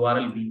is the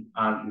URL we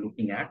are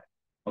looking at.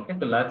 Okay,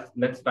 so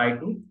let's try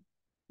to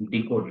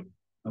decode it.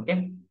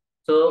 Okay,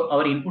 so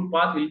our input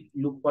path will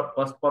look for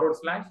first forward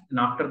slash, and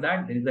after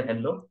that there is a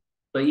hello.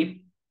 So if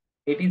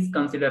it is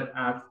considered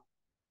as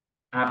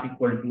app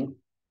equal to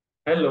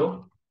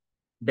hello,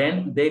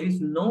 then there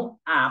is no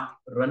app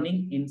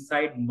running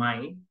inside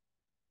my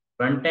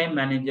runtime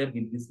manager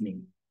with this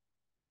name.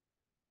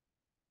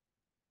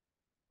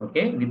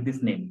 Okay, with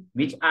this name.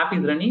 Which app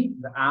is running?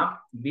 The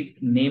app with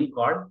name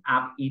called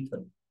app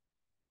ether.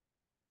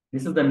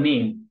 This is the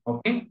name.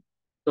 Okay,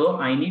 so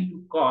I need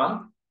to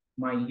call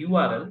my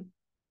URL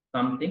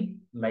something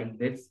like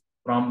this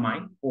from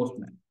my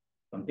postman,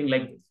 something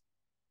like this.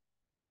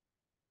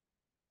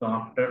 So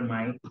after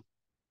my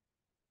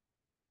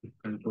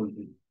control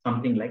V,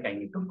 something like I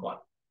need to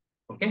call.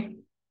 Okay,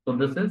 so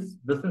this is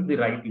the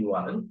right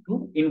URL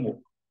to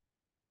invoke.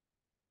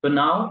 So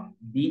now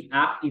the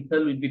app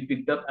ether will be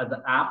picked up as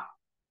the app,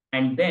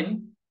 and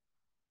then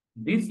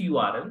this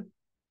URL.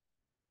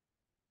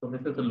 So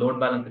this is the load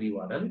balancer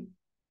URL.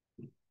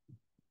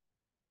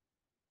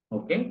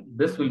 Okay,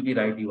 this will be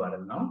right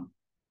URL now.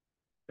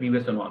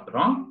 Previous one was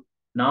wrong.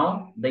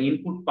 Now the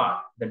input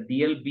part, the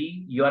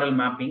DLB URL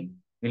mapping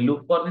will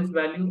look for this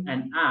value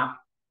and app.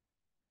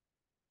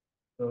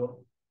 So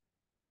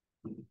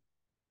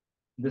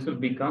this will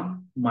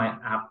become my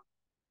app.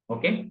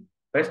 Okay.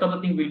 Rest of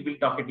the thing we'll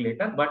talk it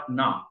later. But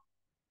now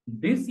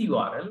this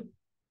URL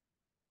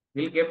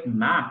will get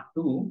mapped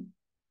to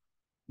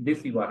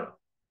this URL.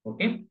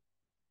 Okay.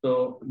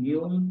 So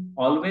Mule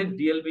always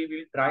DLB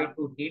will try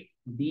to hit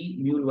the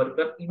Mule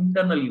worker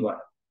internal URL.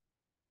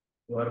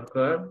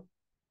 Worker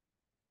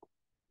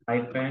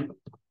hyphen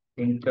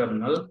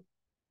internal,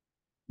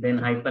 then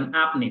hyphen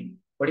app name.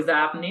 What is the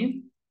app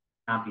name?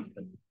 App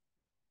ether.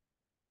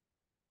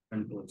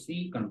 Control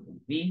C, Control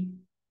V.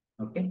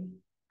 Okay.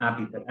 App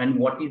ether. And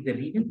what is the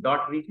region?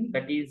 Dot region.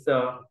 That is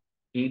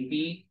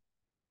AP.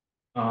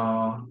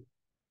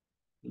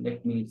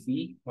 Let me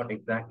see what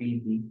exactly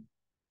is the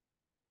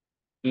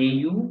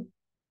AU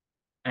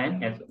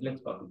and S.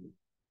 Let's copy this.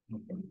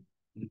 Okay.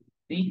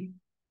 See.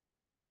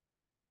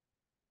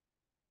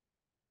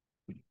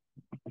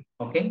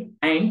 Okay.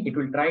 And it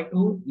will try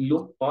to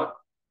look for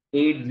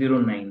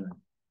 8091.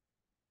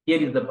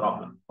 Here is the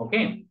problem.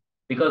 Okay.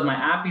 Because my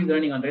app is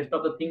running on, rest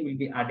of the thing will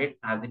be added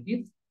as it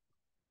is.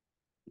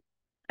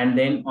 And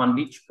then on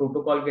which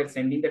protocol we are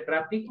sending the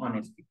traffic on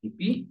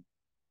HTTP.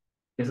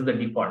 This is the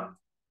default.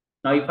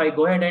 Now, if I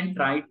go ahead and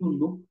try to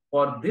look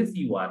for this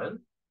URL,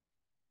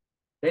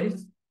 there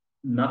is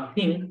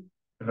nothing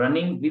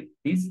running with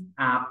this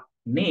app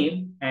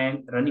name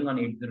and running on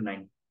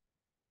 809.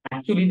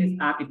 Actually, this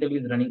app itself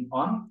is running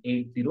on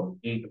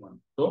 8081.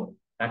 So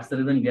that's the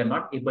reason we are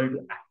not able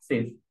to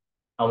access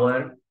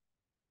our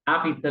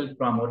app itself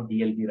from our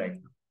DLB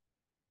right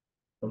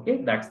now.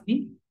 Okay, that's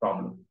the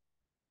problem.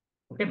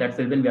 Okay, that's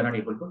the reason we are not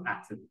able to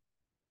access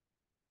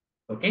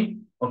it. Okay,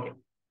 okay.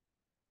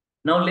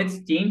 Now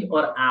let's change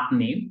our app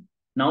name.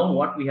 Now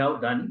what we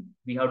have done,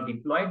 we have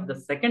deployed the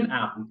second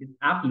app, which is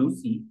app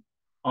Lucy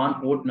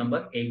on port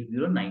number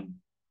 809.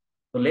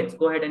 So let's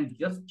go ahead and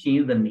just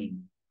change the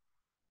name.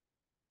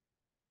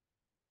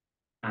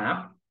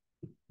 App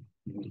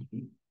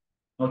Lucy.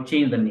 Now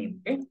change the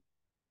name, okay?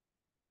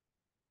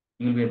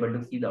 You'll be able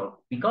to see the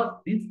output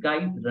because this guy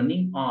is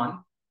running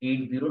on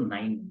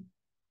 809.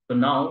 So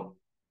now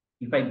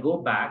if I go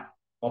back,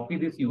 copy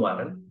this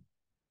URL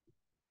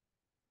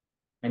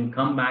and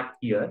come back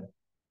here,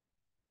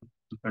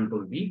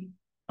 Control V.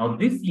 Now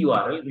this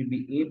URL will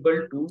be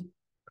able to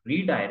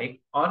redirect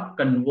or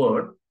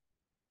convert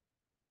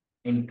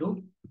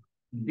into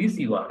this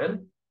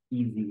URL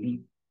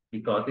easily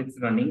because it's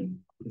running,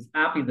 this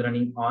app is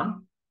running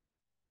on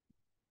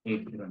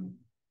 809.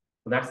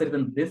 So that's the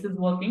reason this is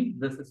working,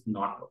 this is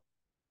not working.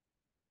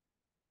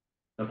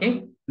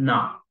 Okay,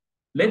 now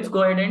let's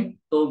go ahead and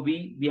so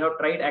we have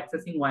tried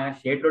accessing via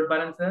shared load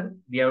balancer,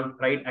 we have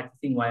tried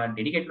accessing via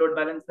dedicated load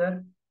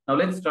balancer. Now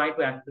let's try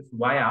to access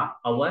via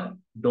our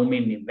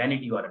domain name,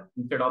 vanity URL.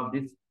 Instead of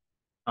this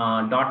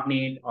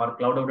 .net or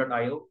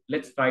cloudhub.io,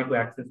 let's try to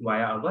access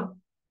via our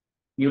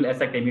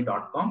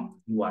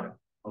mulesacademy.com URL.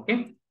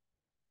 Okay,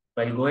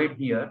 so I'll go ahead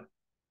here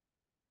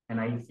and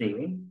I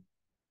say,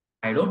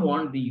 I don't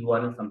want the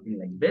URL something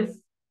like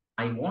this.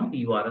 I want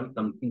the URL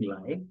something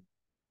like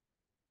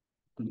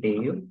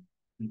Dave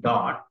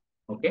dot,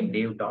 okay,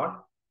 Dave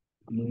dot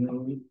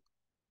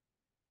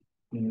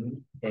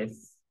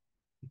S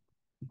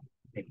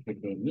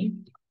Academy.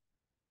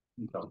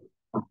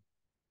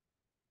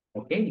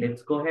 Okay,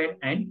 let's go ahead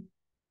and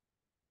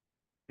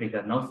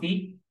trigger. Now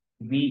see,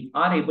 we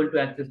are able to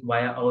access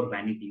via our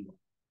vanity.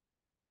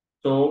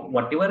 So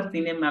whatever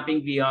CNAME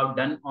mapping we have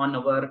done on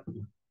our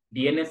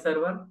DNS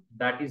server,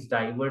 that is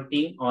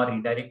diverting or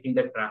redirecting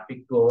the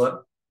traffic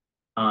to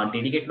our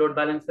dedicated load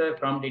balancer.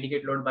 From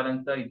dedicated load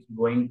balancer, it's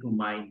going to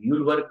my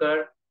Mule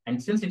worker.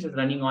 And since it is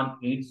running on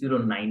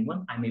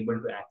 8091, I'm able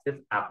to access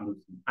app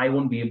Lucy. I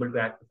won't be able to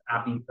access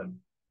app ether.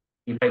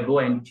 If I go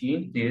and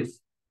change this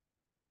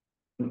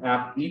to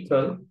app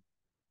ether,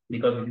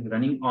 because it is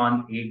running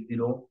on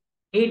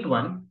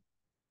 8081,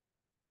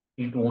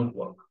 it won't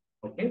work.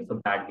 Okay, so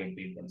bad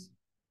gateway you can see.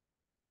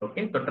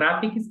 Okay, so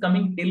traffic is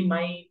coming till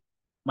my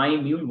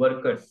Mule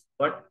workers,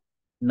 but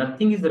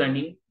nothing is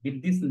running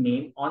with this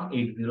name on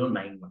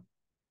 8091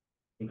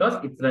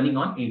 because it's running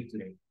on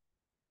 808.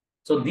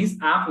 So this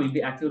app will be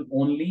accessed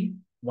only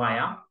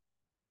via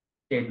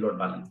state load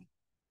balancer.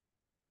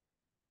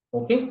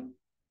 Okay,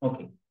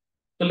 okay.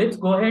 So let's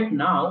go ahead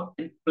now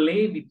and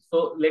play with,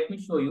 so let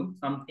me show you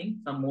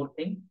something, some more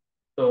thing.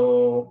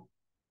 So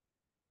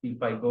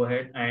if I go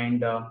ahead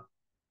and, uh,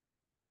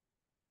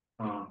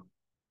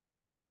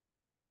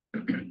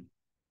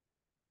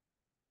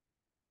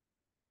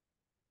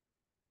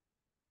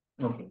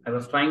 okay, I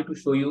was trying to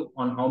show you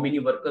on how many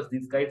workers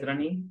this guy is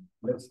running.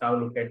 Let's have a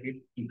look at it.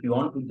 If you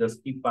want to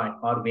justify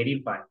or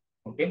verify,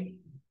 okay.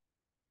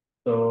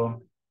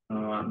 So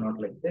not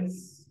like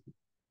this.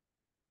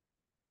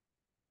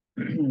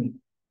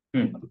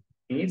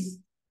 Is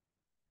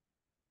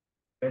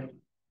okay.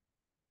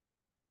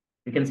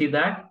 You can see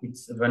that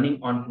it's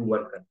running on two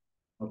workers.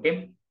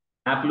 Okay,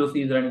 App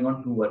Lucy is running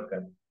on two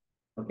workers.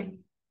 Okay.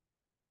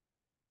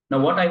 Now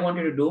what I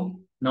wanted to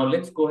do now,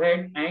 let's go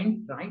ahead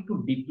and try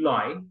to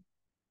deploy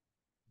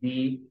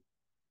the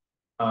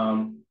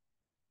um,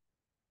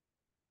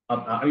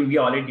 I mean, we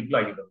already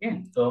deployed it.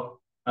 Okay, so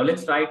now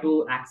let's try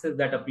to access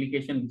that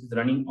application which is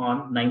running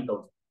on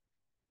 9,000.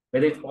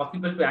 Whether it's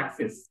possible to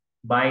access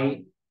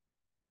by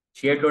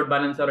shared load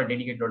balancer or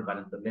dedicated load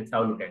balancer. Let's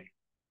have a look at it.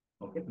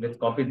 Okay, so let's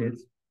copy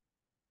this.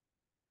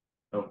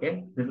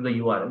 Okay, this is the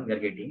URL we are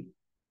getting.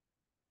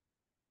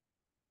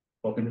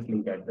 Copy this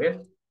link address.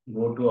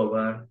 Go to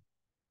our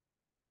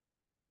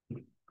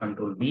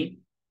Control V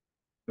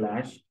 /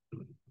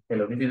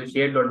 hello. This is a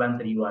shared load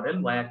balancer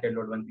URL. Why a shared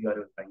load balancer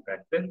URL is trying to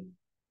access?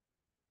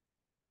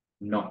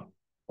 No.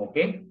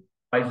 Okay,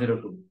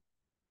 502.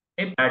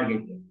 Okay, bad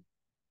gateway.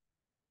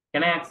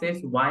 Can I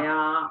access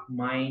via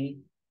my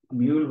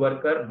Mule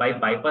worker by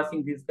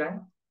bypassing this guy?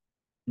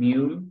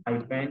 Mule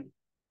hyphen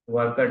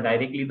worker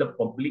directly the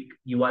public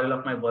URL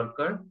of my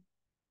worker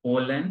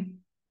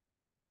colon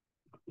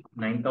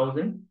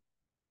 9,000.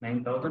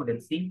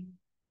 Let's see.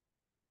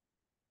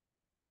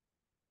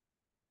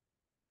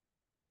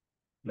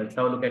 Let's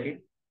have a look at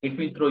it. It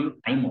will throw you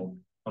timeout.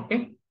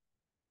 Okay,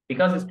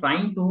 because it's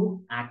trying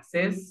to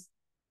access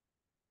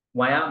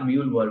via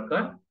Mule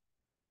worker.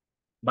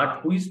 But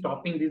who is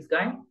stopping this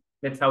guy?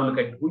 Let's have a look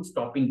at who is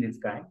stopping this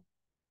guy.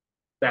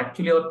 So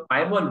actually, our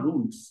firewall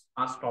rules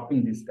are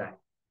stopping this guy.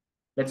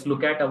 Let's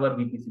look at our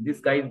VPC. This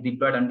guy is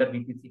deployed under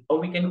VPC. How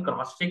we can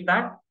cross check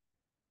that?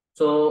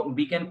 So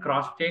we can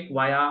cross check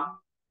via.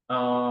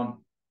 So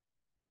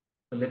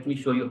let me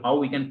show you how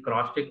we can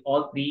cross check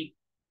all three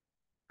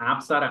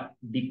apps are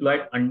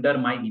deployed under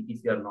my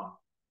VPC or not.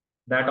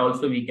 That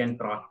also we can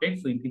cross check.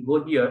 So if you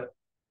go here,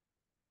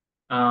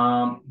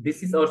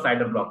 this is our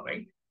CIDR block,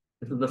 right?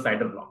 This is the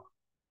CIDR block.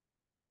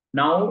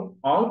 Now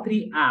all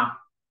three apps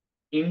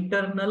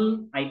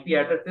internal IP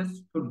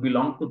addresses should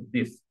belong to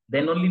this.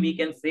 Then only we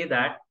can say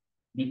that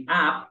the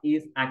app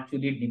is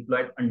actually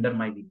deployed under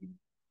my VPC.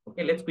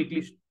 Okay, let's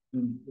quickly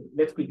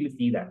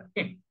see that.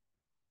 Okay,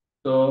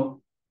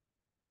 so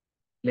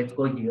let's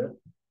go here,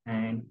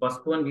 and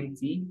first one we'll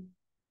see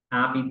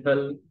app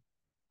equal.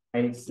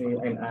 I'll say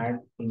I'll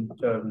add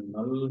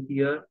internal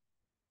here.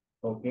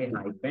 Okay,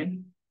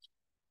 hyphen.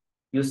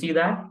 You see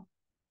that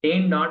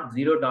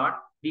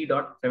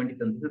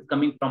 10.0.3.77. This is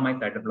coming from my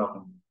CIDR block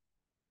only.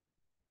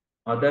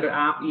 Other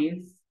app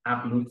is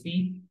app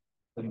Lucy.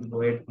 So you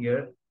go ahead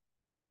here.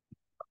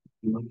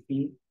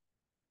 Lucy.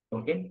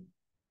 Okay.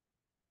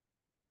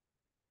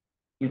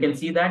 You can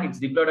see that it's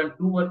deployed on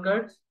two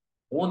workers.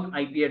 Both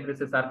IP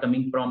addresses are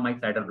coming from my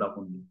CIDR block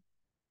only.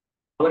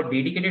 Our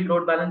dedicated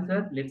load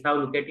balancer, let's have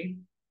a look at it.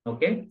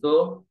 Okay.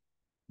 So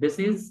this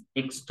is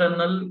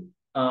external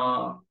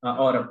or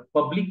a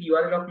public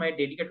URL of my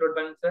dedicated load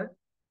balancer.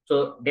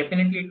 So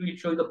definitely it will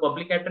show you the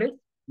public address,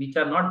 which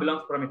are not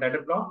belongs from a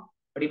CIDR block.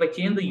 But if I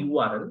change the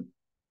URL,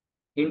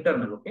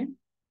 internal, okay,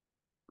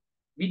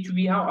 which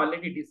we have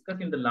already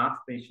discussed in the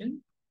last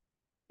session,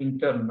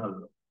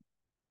 internal.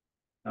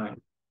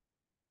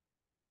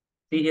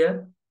 See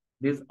here,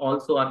 these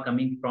also are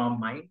coming from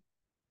my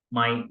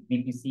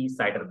VPC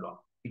CIDR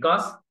block,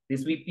 because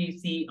this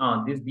VPC,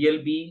 this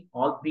DLB,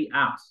 all three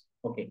apps.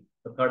 Okay,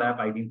 the third app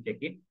I didn't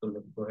check it, so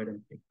let's go ahead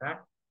and check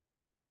that.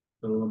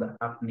 So the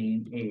app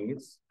name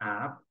is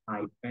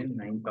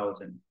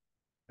app-9000,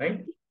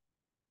 right?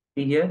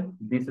 See here,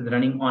 this is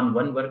running on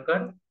one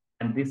worker,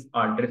 and this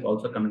address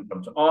also coming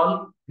from. So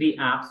all three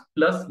apps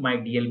plus my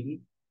DLB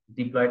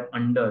deployed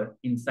under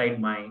inside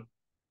my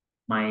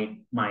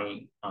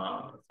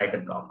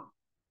CIDR block.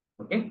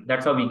 Okay,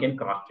 that's how we can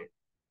cross check.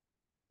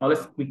 Now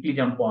let's quickly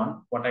jump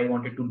on what I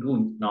wanted to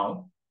do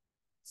now.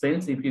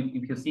 Since if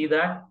you see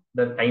that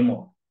the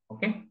timeout,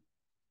 okay.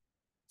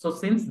 So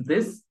since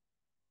this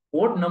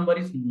port number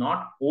is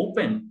not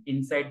open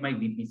inside my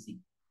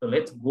VPC, so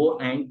let's go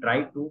and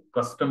try to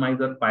customize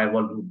the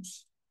firewall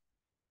rules.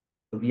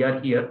 So we are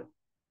here.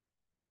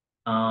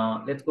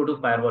 Let's go to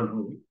firewall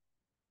rule,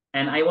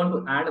 and I want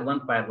to add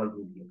one firewall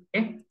rule here.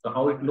 Okay, so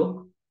how it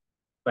look?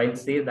 So I'll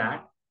say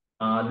that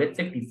let's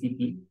say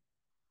TCP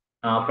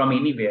from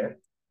anywhere.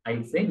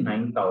 I'll say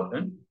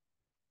 9,000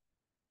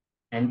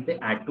 and say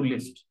add to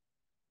list.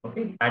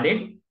 Okay, add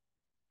it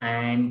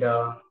and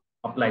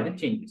apply the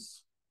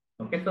changes.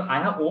 Okay, so I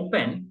have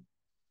opened.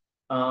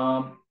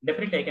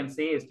 Definitely, I can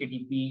say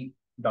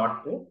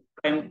HTTP.port.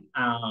 I'm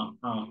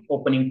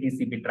opening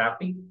TCP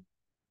traffic.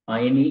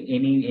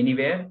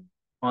 anywhere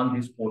on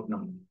this port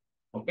number.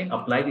 Okay,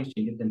 apply these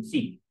changes and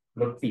see.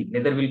 Let's see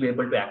whether we'll be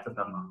able to access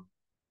or not.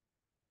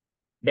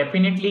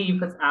 Definitely, if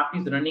this app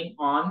is running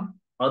on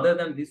other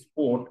than this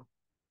port,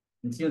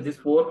 and since these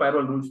 4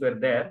 firewall rules were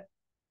there,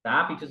 the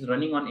app which is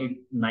running on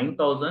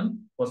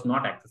 9000 was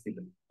not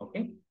accessible.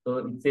 Okay, so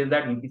it says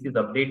that VPC is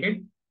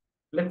updated.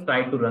 Let's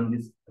try to run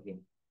this again.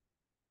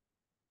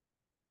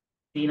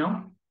 See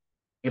now,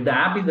 if the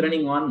app is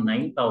running on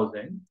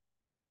 9000,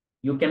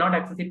 you cannot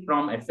access it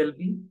from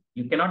SLB,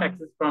 you cannot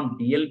access from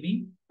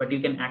DLB, but you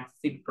can access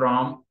it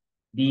from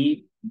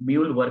the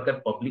Mule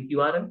worker public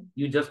URL.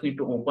 You just need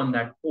to open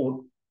that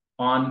port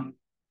on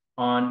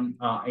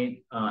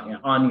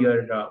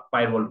your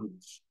firewall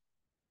rules.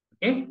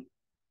 Okay.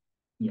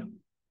 Yeah.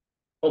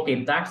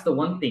 Okay, that's the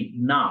one thing.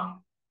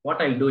 Now,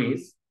 what I'll do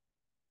is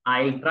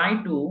I'll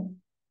try to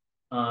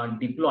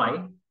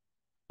deploy.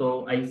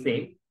 So I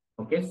say,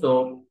 okay,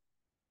 so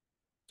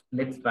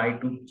let's try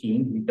to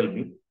change a little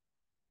bit.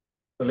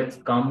 So let's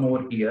come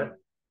over here.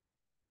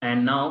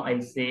 And now I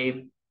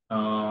say,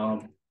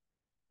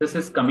 this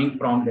is coming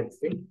from, let's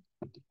say,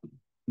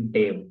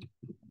 Dave.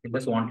 I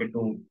just wanted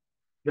to,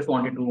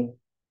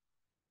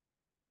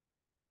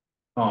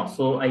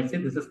 so I say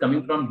this is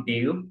coming from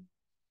Dave.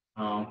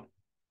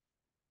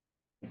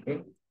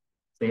 Okay,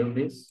 save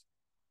this.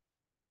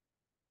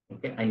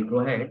 Okay, I'll go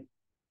ahead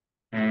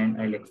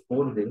and I'll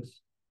export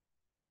this.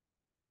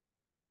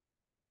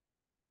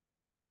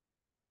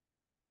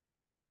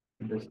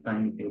 This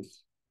time it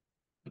is,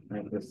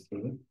 I just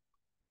say,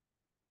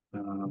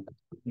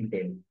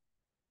 Dave.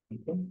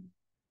 Okay,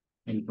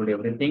 input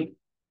everything.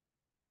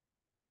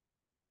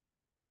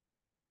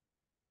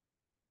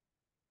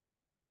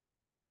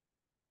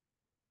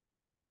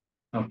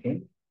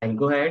 Okay, I'll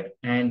go ahead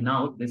and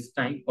now this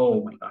time,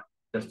 oh my God,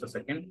 just a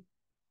second.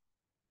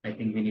 I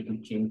think we need to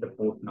change the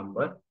port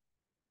number.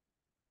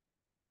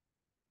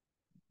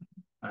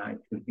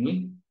 It should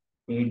be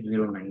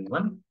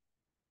 8091.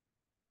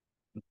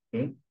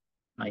 Okay,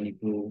 I need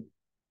to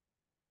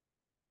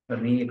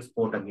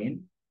re-export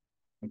again,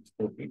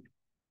 export it.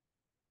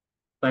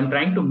 So I'm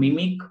trying to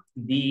mimic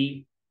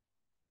the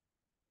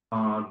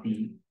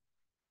 2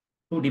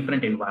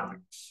 different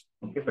environments.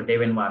 Okay, so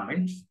dev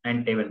environments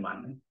and dev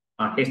environment,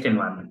 test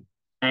environment,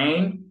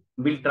 and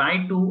we'll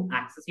try to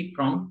access it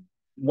from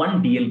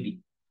one DLB.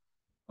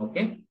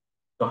 Okay,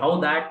 so how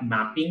that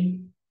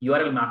mapping,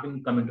 URL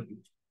mapping come into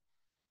picture.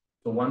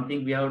 So one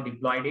thing we have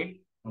deployed it.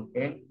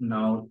 Okay,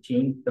 now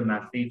change the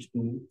message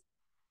to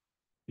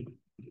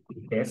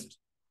test.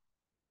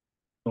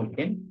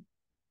 Okay,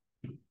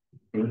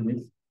 save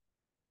this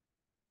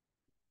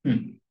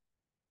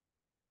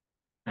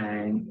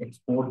and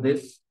export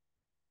this.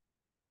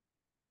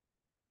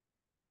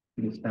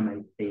 This time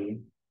I say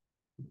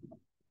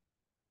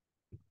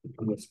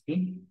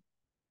USP.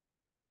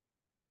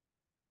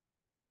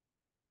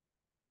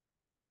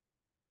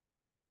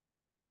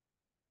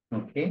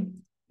 Okay,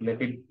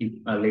 let it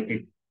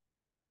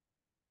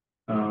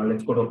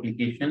let's go to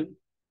application.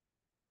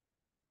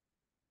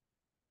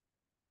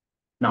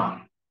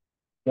 Now,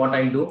 what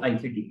I'll do, I'll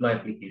say deploy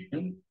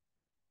application,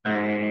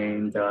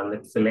 and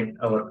let's select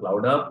our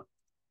CloudHub.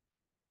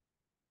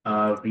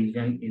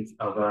 Region is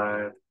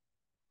our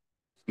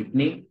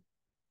Sydney,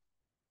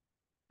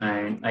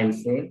 and I'll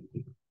say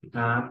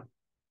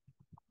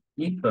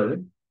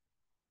equal,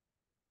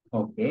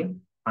 okay,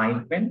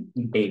 hyphen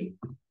Dave.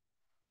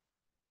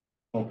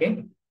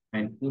 Okay,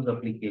 and choose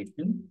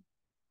application.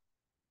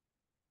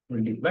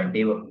 We'll deploy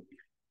Dave application.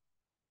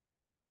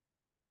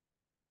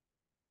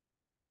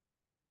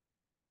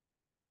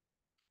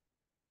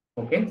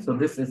 Okay, so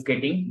this is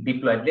getting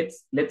deployed.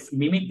 Let's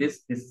mimic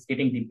this. This is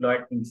getting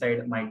deployed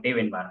inside my Dave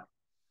environment.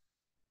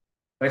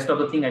 Rest of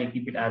the thing I'll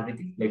keep it as it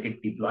is. Let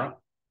it deploy.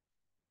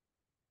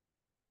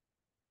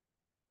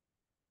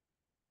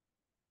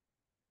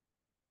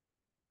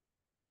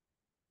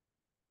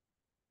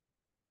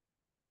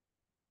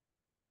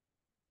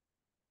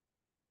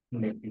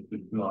 Let it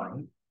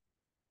deploy.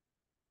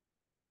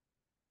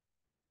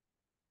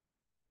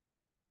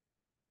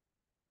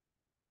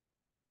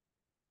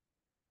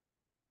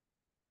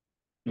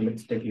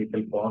 Let's take a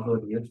little pause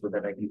over here so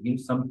that I can give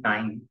some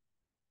time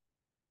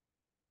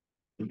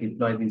to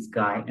deploy this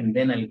guy, and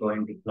then I'll go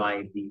and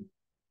deploy the.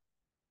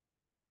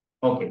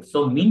 Okay,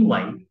 so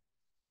meanwhile,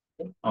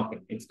 okay,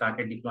 it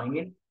started deploying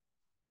it.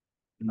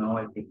 Now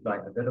I deploy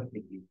other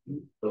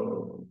application.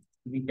 So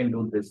we can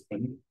do this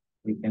thing.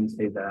 We can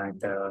say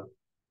that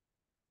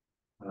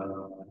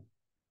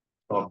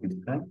stop this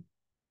guy.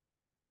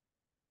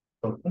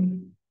 Okay,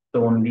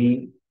 so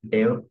only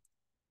dev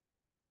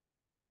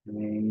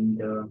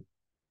and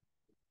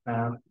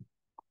have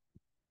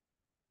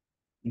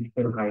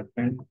equal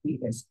hyphen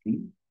tst,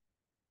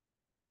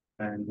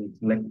 and we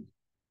select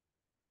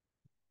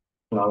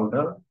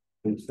clouder.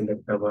 We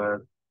select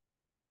our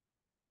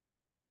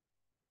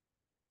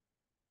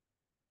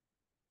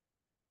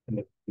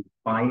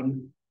file,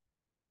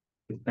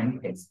 this time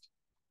test.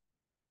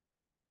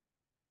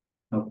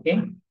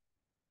 Okay.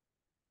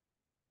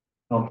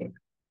 Okay.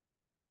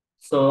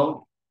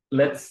 So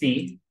let's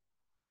see.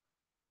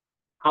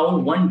 how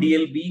one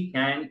DLB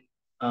can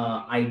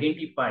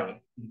identify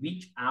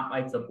which app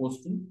I'm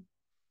supposed to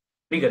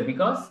trigger,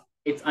 because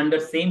it's under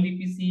same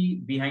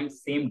VPC behind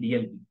same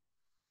DLB.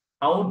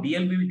 How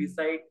DLB will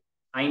decide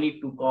I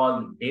need to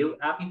call dev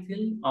app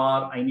itself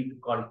or I need to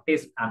call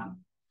test app.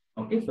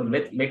 Okay, so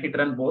let it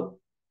run both.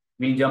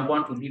 We'll jump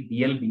on to the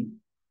DLB,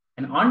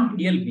 and on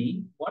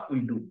DLB, what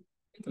we'll do?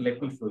 So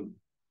let me show you.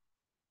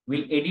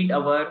 We'll edit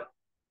our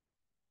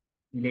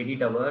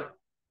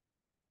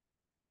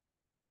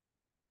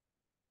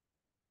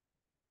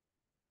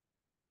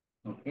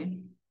okay.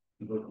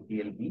 Go to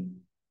DLB.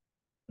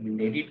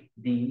 We'll edit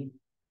the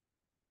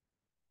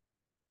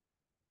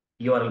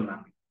URL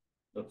mapping.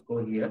 Let's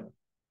go here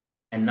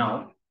and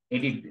now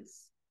edit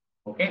this.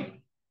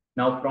 Okay.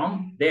 Now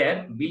from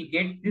there, we'll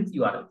get this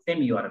URL,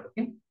 same URL.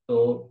 Okay.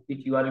 So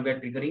which URL we are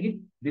triggering it?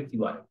 This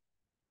URL.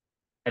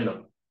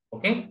 Hello.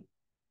 Okay.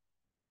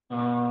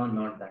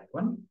 Not that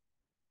one.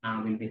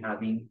 We'll be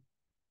having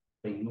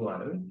the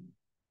URL.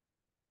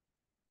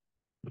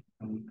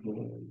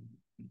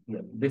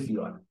 Here, this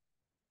URL.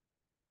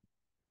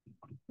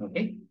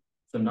 Okay.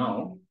 So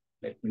now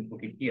let me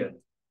put it here.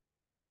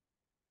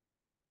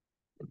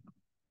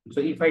 So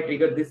if I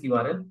trigger this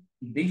URL,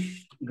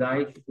 this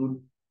guy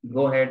should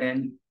go ahead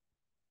and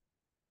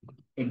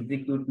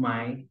execute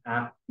my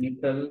app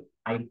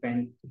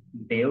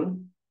 -dev.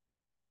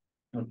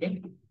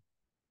 Okay.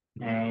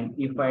 And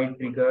if I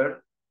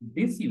trigger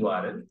this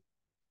URL,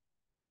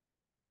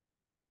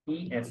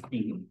 est,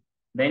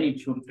 then it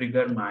should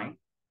trigger my,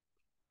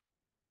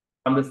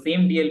 from the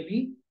same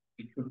DLP,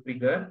 it should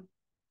trigger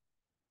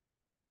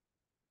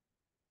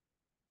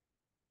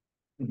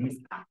this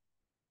app.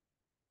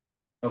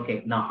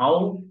 Okay, now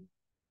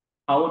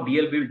how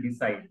DLP will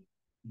decide?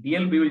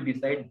 DLP will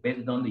decide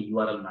based on the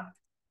URL map.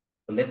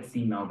 So let's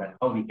see now that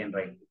how we can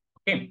write it.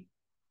 Okay,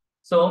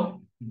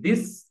 so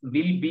this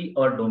will be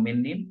our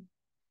domain name,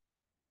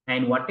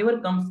 and whatever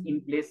comes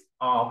in place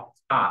of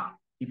star.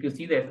 If you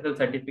see the SSL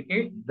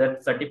certificate,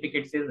 that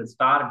certificate says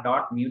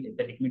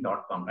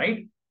star.mule@me.com,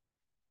 right?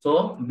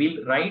 So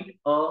we'll write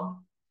a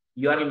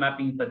URL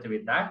mapping in such a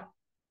way that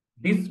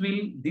this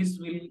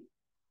will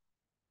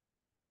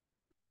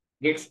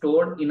get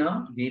stored in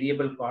a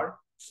variable called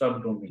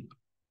subdomain.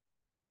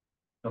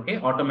 Okay,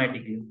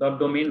 automatically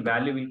subdomain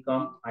value will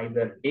come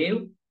either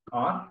dev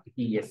or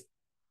es.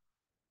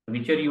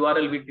 Whichever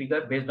URL we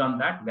trigger, based on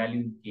that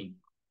value will change.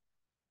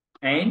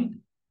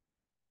 And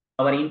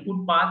our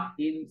input path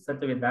in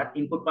such a way that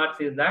input path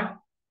says that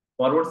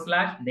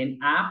 /, then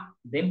app,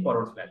 then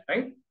 /,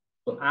 right?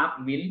 So app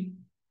will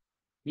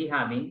be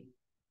having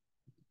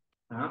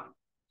app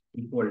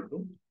equal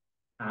to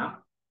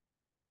app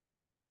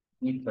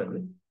need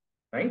service,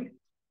 right?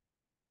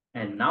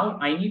 And now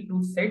I need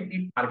to set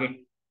the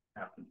target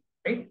app,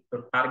 right?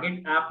 So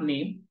target app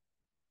name,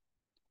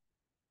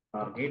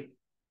 target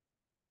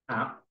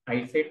app,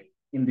 I set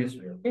in this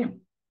way, okay?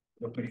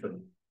 Let me show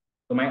you.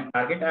 So my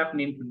target app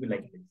name should be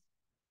like this.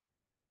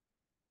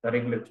 The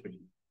regular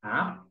expression,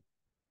 app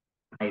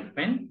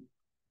hyphen,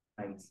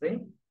 I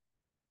say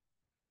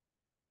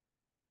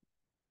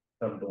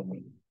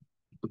subdomain.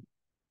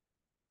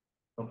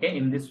 Okay,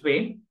 in this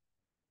way,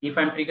 if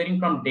I'm triggering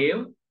from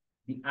dev,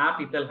 the app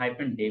itself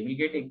hyphen dev will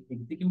get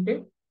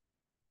executed.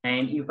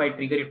 And if I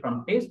trigger it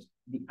from test,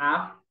 the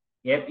app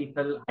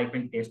itself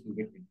hyphen test will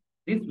get executed.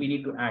 This we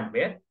need to add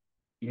where?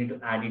 We need to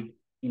add it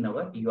in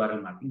our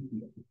URL mapping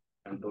here.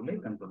 Control A,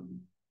 Control B.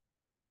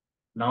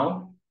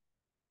 Now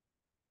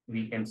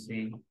we can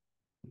say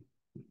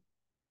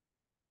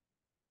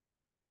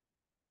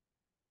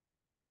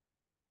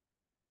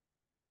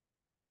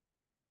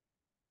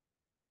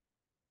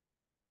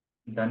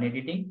done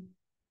editing.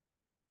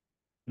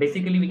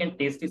 Basically, we can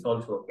test this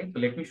also. Okay, so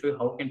let me show you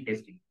how we can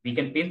test it. We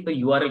can paste the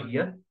URL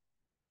here.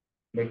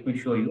 Let me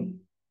show you.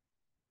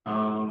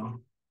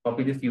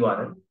 Copy this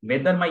URL.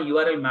 Whether my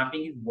URL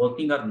mapping is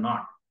working or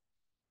not,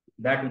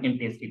 that we can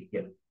test it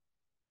here.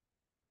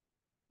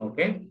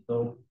 Okay,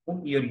 so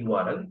put your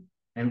URL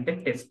and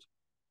click test.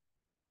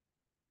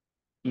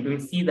 It will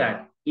see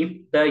that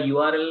if the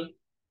URL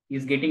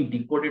is getting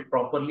decoded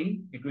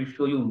properly, it will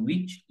show you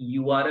which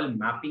URL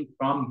mapping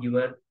from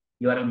your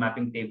URL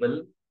mapping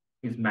table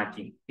is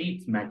matching. See,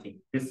 it's matching.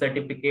 This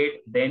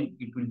certificate, then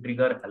it will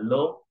trigger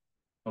hello,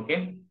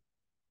 okay?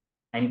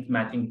 And it's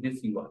matching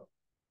this URL.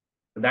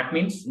 So that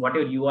means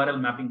whatever URL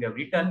mapping we have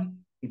written,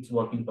 it's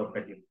working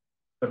perfectly.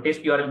 So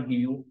test URL will give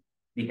you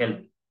the help,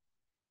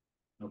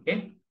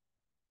 okay?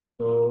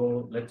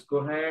 So let's go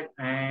ahead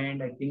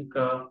and I think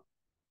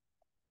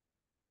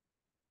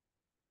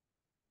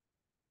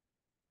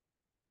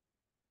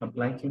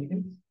apply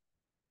changes.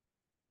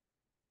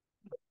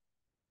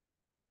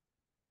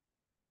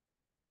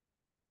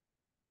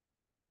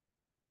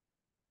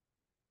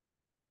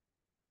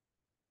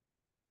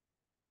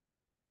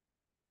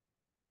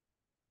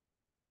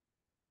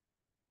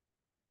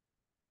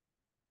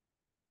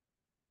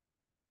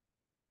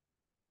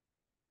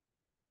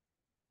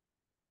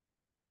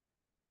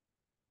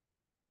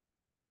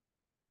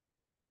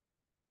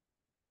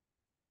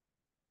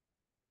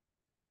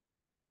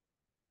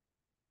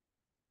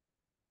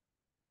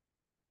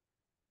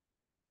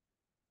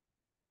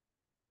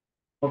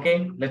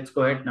 Okay, let's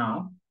go ahead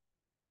now.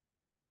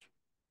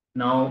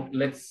 Now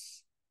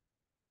it's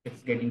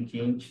getting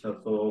changed.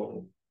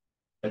 So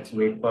let's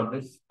wait for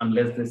this.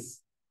 Unless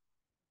this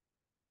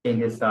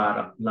changes are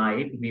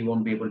applied, we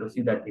won't be able to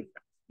see that difference.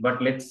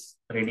 But let's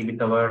ready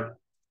with our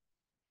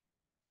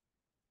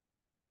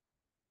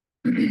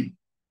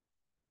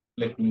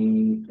let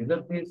me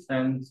trigger this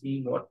and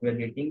see what we are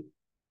getting.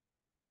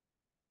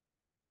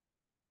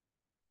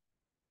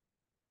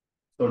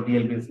 So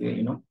DLB is,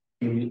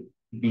 still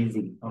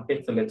busy.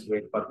 Okay, so let's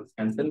wait for this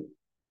cancel.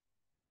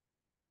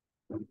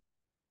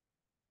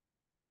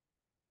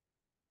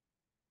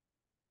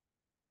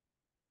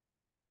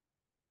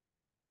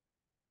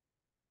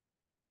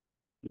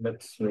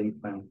 Let's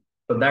verify.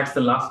 So that's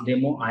the last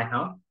demo I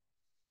have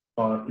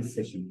for this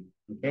session.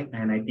 Okay,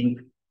 and I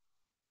think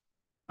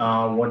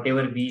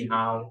whatever we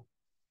have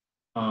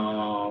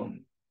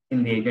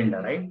in the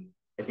agenda, right?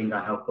 I think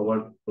I have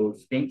covered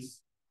those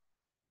things.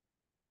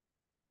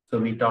 So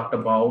we talked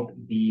about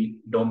the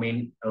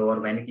domain or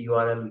vanity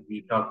URL.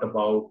 We talked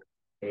about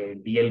a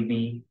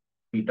DLB.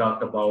 We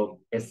talked about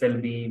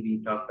SLB.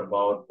 We talked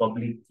about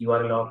public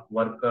URL of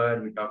worker.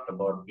 We talked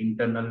about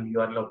internal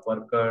URL of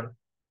worker,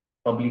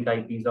 public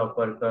IPs of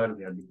worker.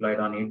 We have deployed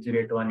on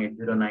 802.1,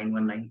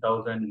 8091,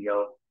 9000. We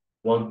have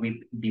worked with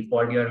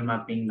default URL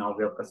mapping. Now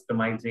we have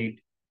customized it.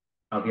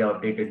 We have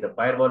updated the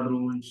firewall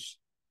rules,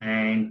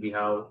 and we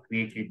have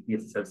created the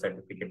SSL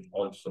certificate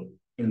also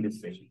in this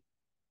session.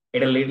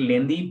 It's a little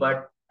lengthy,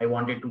 but I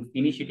wanted to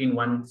finish it in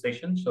one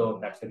session, so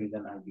that's the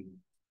reason I did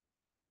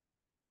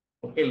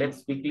it. Okay,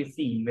 let's quickly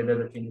see whether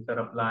the changes are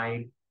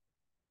applied.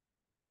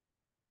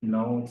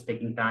 No, it's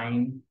taking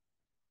time.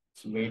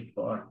 Let's wait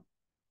for.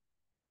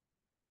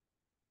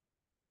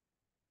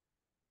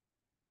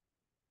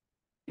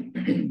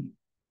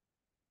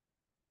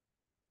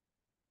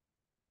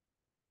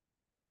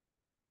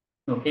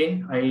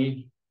 Okay,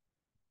 we'll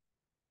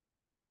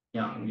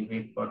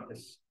wait for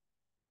this.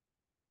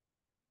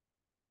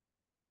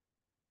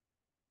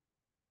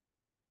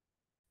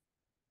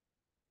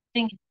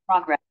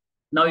 Progress.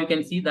 Now you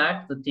can see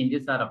that the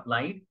changes are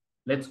applied.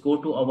 Let's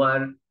go to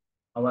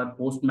our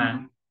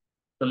postman.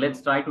 So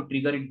let's try to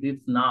trigger it this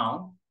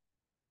now.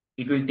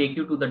 It will take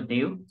you to the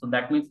dev. So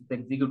that means it's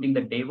executing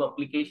the dev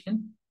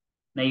application.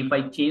 Now, if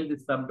I change the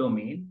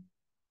subdomain,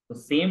 the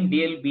same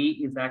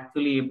DLB is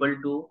actually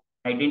able to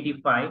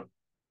identify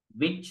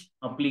which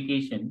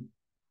application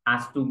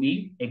has to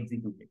be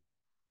executed.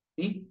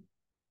 See?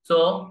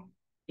 So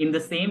in the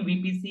same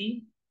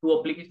VPC, two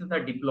applications are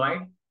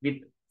deployed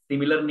with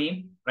similar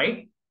name,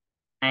 right?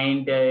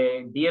 And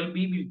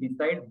DLB will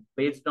decide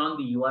based on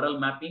the URL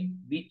mapping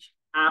which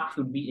app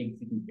should be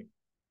executed.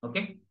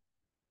 Okay.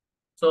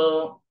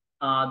 So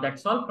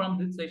that's all from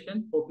this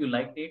session. Hope you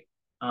liked it.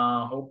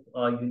 Hope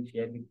you will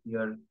share with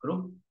your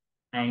group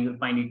and you'll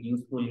find it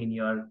useful in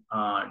your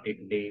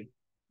day-to-day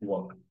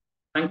work.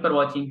 Thanks for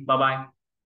watching. Bye-bye.